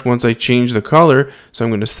refresh once I change the color. So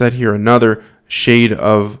I'm going to set here another shade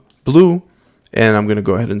of blue. And I'm going to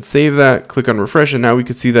go ahead and save that, click on refresh, and now we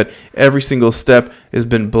can see that every single step has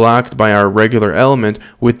been blocked by our regular element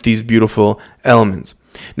with these beautiful elements.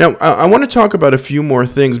 Now, I want to talk about a few more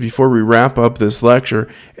things before we wrap up this lecture.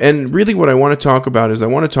 And really what I want to talk about is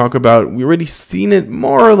we already seen it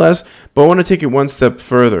more or less, but I want to take it one step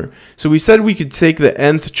further. So we said we could take the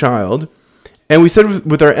nth child, and we said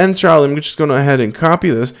with our nth child, I'm just going to go ahead and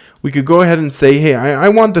copy this, we could go ahead and say, hey, I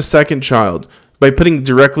want the second child, by putting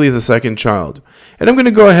directly the second child. And I'm going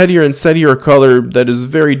to go ahead here and set here a color that is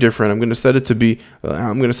very different. I'm going to set it to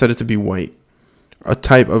be white.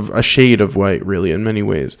 A shade of white, really, in many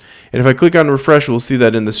ways. And if I click on refresh, we'll see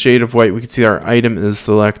that in the shade of white, we can see our item is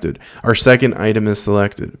selected. Our second item is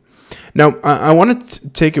selected. Now, I want to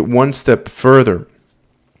take it one step further.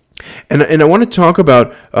 And I want to talk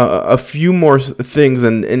about a few more things,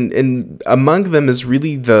 and among them is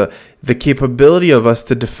really the capability of us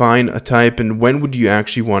to define a type and when would you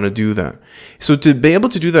actually want to do that. So to be able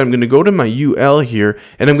to do that, I'm going to go to my UL here,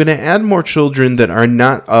 and I'm going to add more children that are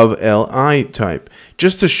not of LI type,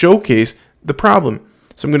 just to showcase the problem.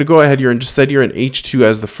 So I'm going to go ahead here and just set here an H2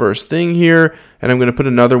 as the first thing here, and I'm going to put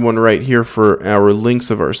another one right here for our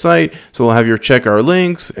links of our site. So we'll have here check our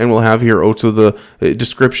links, and we'll have here also the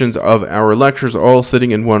descriptions of our lectures all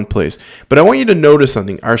sitting in one place. But I want you to notice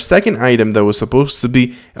something. Our second item that was supposed to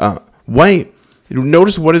be white,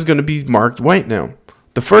 notice what is going to be marked white now.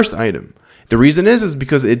 The first item. The reason is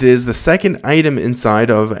because it is the second item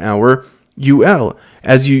inside of our UL.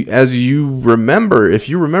 As you remember, if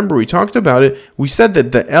you remember, we talked about it. We said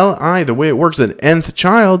that the LI, the way it works, an nth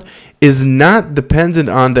child, is not dependent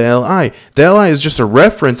on the LI. The LI is just a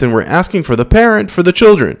reference, and we're asking for the parent for the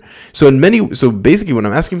children. So basically, when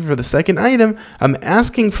I'm asking for the second item, I'm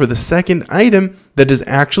asking for the second item that is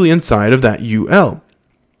actually inside of that UL.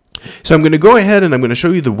 So I'm going to go ahead and I'm going to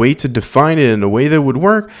show you the way to define it in a way that would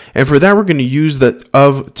work. And for that, we're going to use the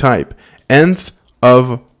of type, nth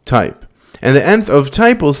of type. And the nth of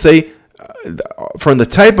type will say from the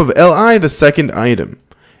type of LI, the second item,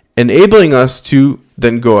 enabling us to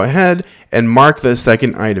then go ahead and mark the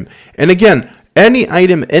second item. And again, any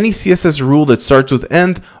item, any CSS rule that starts with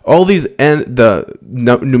nth, all these the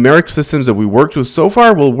numeric systems that we worked with so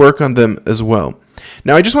far will work on them as well.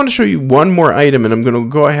 Now, I just want to show you one more item, and I'm going to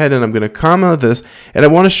go ahead and I'm going to comma this, and I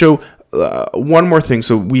want to show one more thing.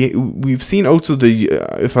 So we've seen also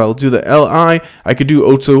if I'll do the LI, I could do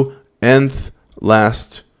also nth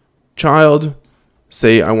last child.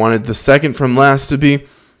 Say I wanted the second from last to be,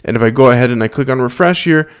 and if I go ahead and I click on refresh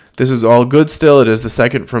here, this is all good still. It is the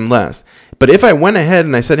second from last. But if I went ahead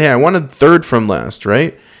and I said, hey, I wanted third from last,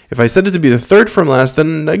 right? If I set it to be the third from last,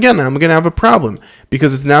 then again, I'm going to have a problem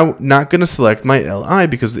because it's now not going to select my LI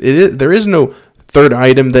because there is no third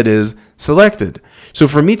item that is selected. So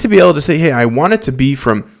for me to be able to say, hey, I want it to be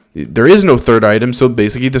from, there is no third item, so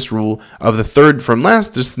basically this rule of the third from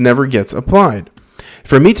last just never gets applied.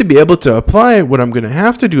 For me to be able to apply it, what I'm going to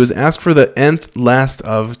have to do is ask for the nth last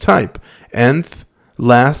of type. Nth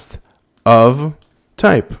last of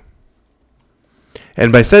type.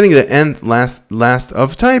 And by setting the nth last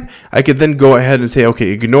of type, I could then go ahead and say, okay,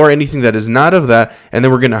 ignore anything that is not of that, and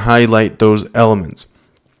then we're going to highlight those elements.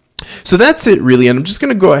 So that's it really, and I'm just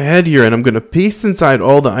going to go ahead here and I'm going to paste inside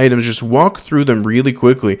all the items, just walk through them really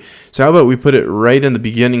quickly. So how about we put it right in the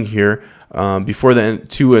beginning here, before the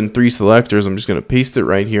 2 and 3 selectors. I'm just going to paste it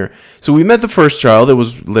right here. So we met the first child, it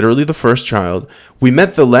was literally the first child. We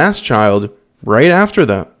met the last child right after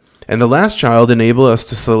that. and the last child enable us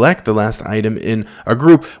to select the last item in a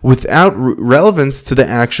group without relevance to the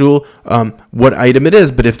actual what item it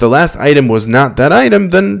is. But if the last item was not that item,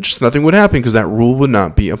 then just nothing would happen because that rule would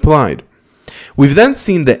not be applied. We've then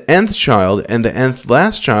seen the nth child and the nth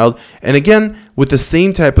last child, and again, with the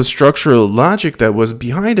same type of structural logic that was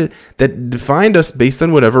behind it that defined us based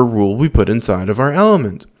on whatever rule we put inside of our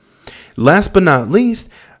element. Last but not least,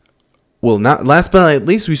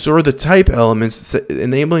 we store the type elements,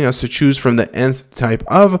 enabling us to choose from the nth type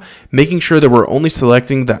of, making sure that we're only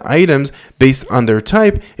selecting the items based on their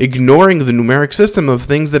type, ignoring the numeric system of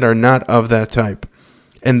things that are not of that type.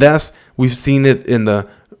 And thus, we've seen it in the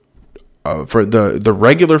for the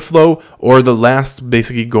regular flow, or the last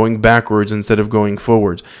basically going backwards instead of going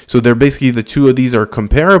forwards. So they're basically, the two of these are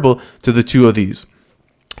comparable to the two of these.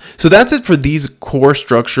 So that's it for these core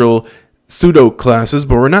structural pseudo classes,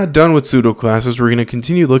 but we're not done with pseudo classes. We're going to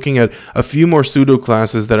continue looking at a few more pseudo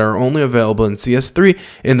classes that are only available in CS3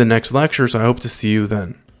 in the next lecture, so I hope to see you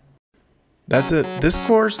then. That's it. This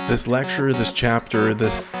course, this lecture, this chapter,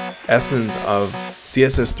 this essence of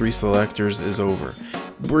CSS3 selectors is over.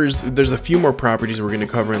 There's a few more properties we're going to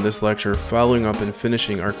cover in this lecture, following up and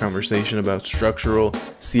finishing our conversation about structural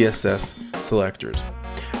CSS selectors.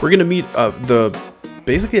 We're going to meet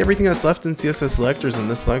basically everything that's left in CSS selectors in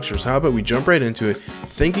this lecture, so how about we jump right into it.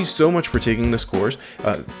 Thank you so much for taking this course,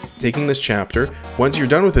 taking this chapter. Once you're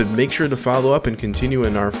done with it, make sure to follow up and continue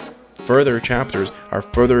in our further chapters, our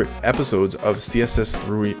further episodes of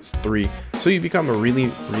CSS3, so you become a really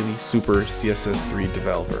super CSS3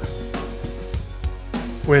 developer.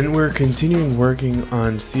 When we're continuing working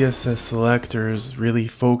on CSS selectors, really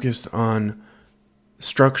focused on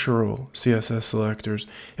structural CSS selectors,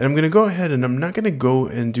 and I'm going to go ahead and I'm not going to go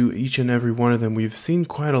and do each and every one of them. We've seen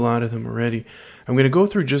quite a lot of them already. I'm going to go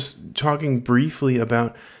through just talking briefly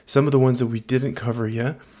about some of the ones that we didn't cover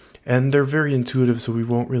yet, and they're very intuitive, so we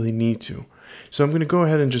won't really need to. So I'm going to go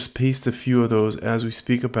ahead and just paste a few of those as we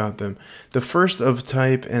speak about them. The first of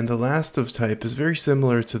type and the last of type is very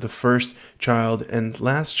similar to the first child and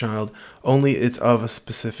last child, only it's of a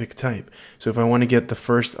specific type. So if I want to get the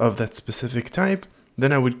first of that specific type,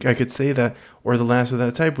 then I could say that, or the last of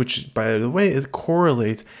that type, which, by the way, it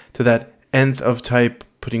correlates to that nth of type,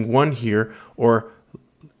 putting 1 here, or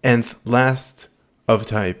nth last of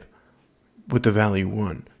type with the value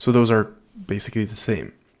 1. So those are basically the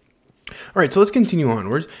same. Alright, so let's continue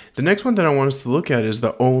onwards. The next one that I want us to look at is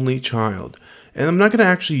the only child. And I'm not going to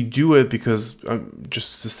actually do it because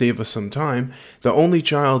just to save us some time. The only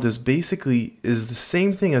child is basically the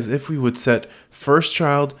same thing as if we would set first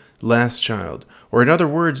child, last child. Or in other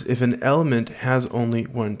words, if an element has only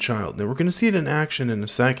one child. Now we're going to see it in action in a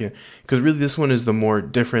second, because really this one is the more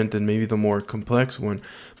different and maybe the more complex one.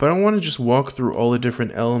 But I want to just walk through all the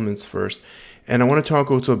different elements first. And I want to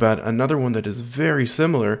talk also about another one that is very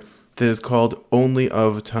similar, that is called only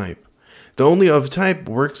of type. The only of type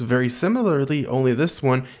works very similarly, only this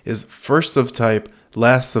one is first of type,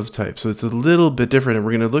 last of type. So it's a little bit different, and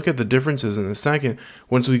we're going to look at the differences in a second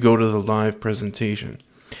once we go to the live presentation.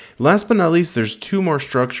 Last but not least, there's two more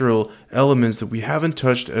structural elements that we haven't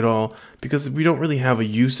touched at all because we don't really have a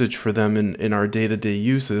usage for them in our day-to-day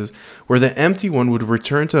uses, where the empty one would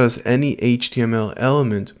return to us any HTML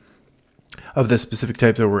element of the specific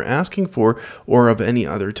type that we're asking for, or of any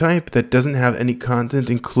other type that doesn't have any content,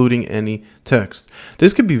 including any text.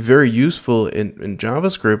 This could be very useful in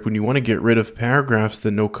JavaScript when you want to get rid of paragraphs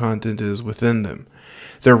that no content is within them.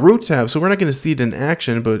 The root tab, so we're not going to see it in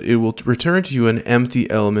action, but it will return to you an empty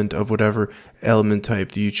element of whatever element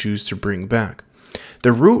type that you choose to bring back.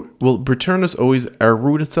 The root will return us always our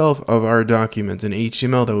root itself of our document. In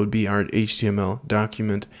HTML, that would be our HTML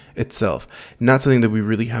document itself. Not something that we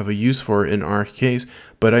really have a use for in our case,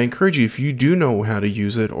 but I encourage you, if you do know how to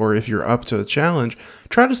use it, or if you're up to a challenge,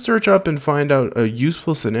 try to search up and find out a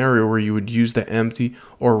useful scenario where you would use the empty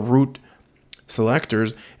or root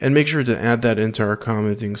selectors, and make sure to add that into our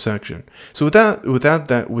commenting section. So with that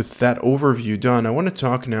overview done, I want to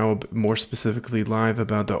talk now more specifically live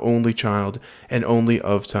about the only child and only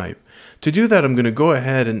of type. To do that, I'm going to go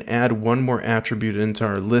ahead and add one more attribute into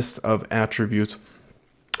our list of attributes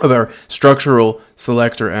of our structural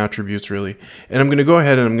selector attributes, really. And I'm going to go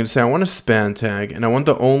ahead and I'm going to say I want a span tag, and I want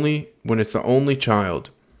the only when it's the only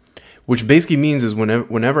child, which basically means is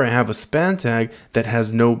whenever I have a span tag that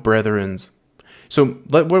has no brethrens. So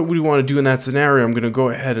what we want to do in that scenario, I'm going to go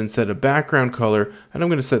ahead and set a background color, and I'm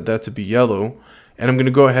going to set that to be yellow, and I'm going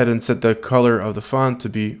to go ahead and set the color of the font to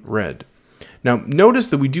be red. Now notice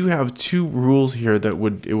that we do have two rules here that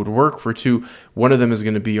it would work for two. One of them is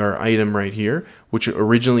going to be our item right here, which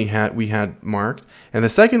originally we had marked, and the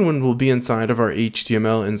second one will be inside of our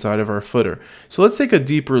HTML, inside of our footer. So let's take a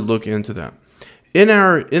deeper look into that. In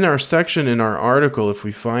our section, in our article, if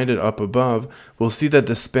we find it up above, we'll see that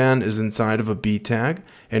the span is inside of a B tag,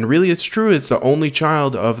 and really it's true, it's the only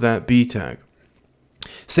child of that B tag.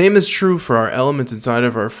 Same is true for our element inside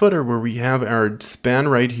of our footer, where we have our span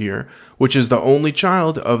right here, which is the only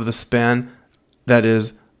child of the span that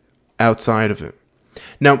is outside of it.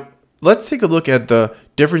 Now, let's take a look at the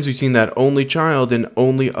difference between that only child and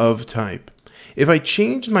only of type. If I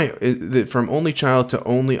change from only child to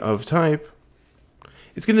only of type,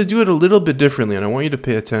 it's going to do it a little bit differently, and I want you to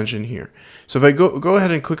pay attention here. So if I go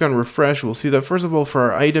ahead and click on refresh, we'll see that first of all, for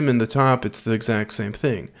our item in the top, it's the exact same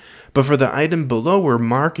thing. But for the item below, we're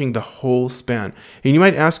marking the whole span. And you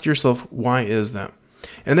might ask yourself, why is that?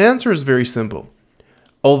 And the answer is very simple.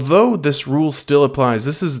 Although this rule still applies,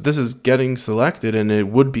 this is getting selected and it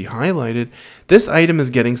would be highlighted, this item is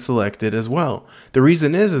getting selected as well. The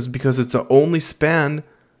reason is because it's the only span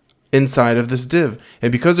inside of this div.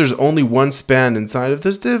 And because there's only one span inside of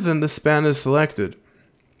this div, then the span is selected.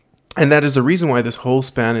 And that is the reason why this whole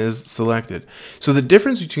span is selected. So the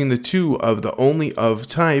difference between the two of the only of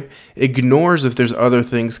type ignores if there's other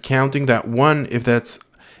things, counting that one if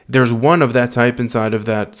there's one of that type inside of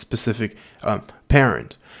that specific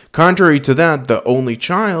parent. Contrary to that, the only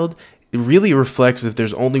child, it really reflects if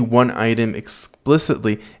there's only one item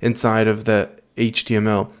explicitly inside of the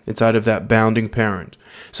HTML, inside of that bounding parent.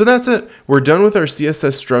 So that's it. We're done with our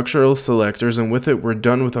CSS structural selectors, and with it, we're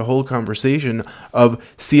done with the whole conversation of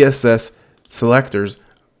CSS selectors,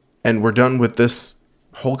 and we're done with this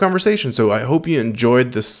whole conversation. So I hope you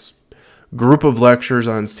enjoyed this group of lectures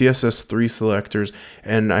on CSS3 selectors,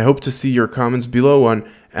 and I hope to see your comments below on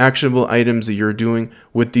actionable items that you're doing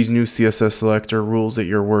with these new CSS selector rules that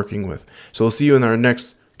you're working with. So I'll see you in our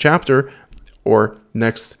next chapter or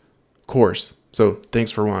next course. So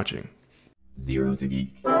thanks for watching. 0 to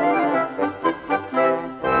geek.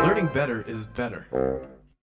 Learning better is better.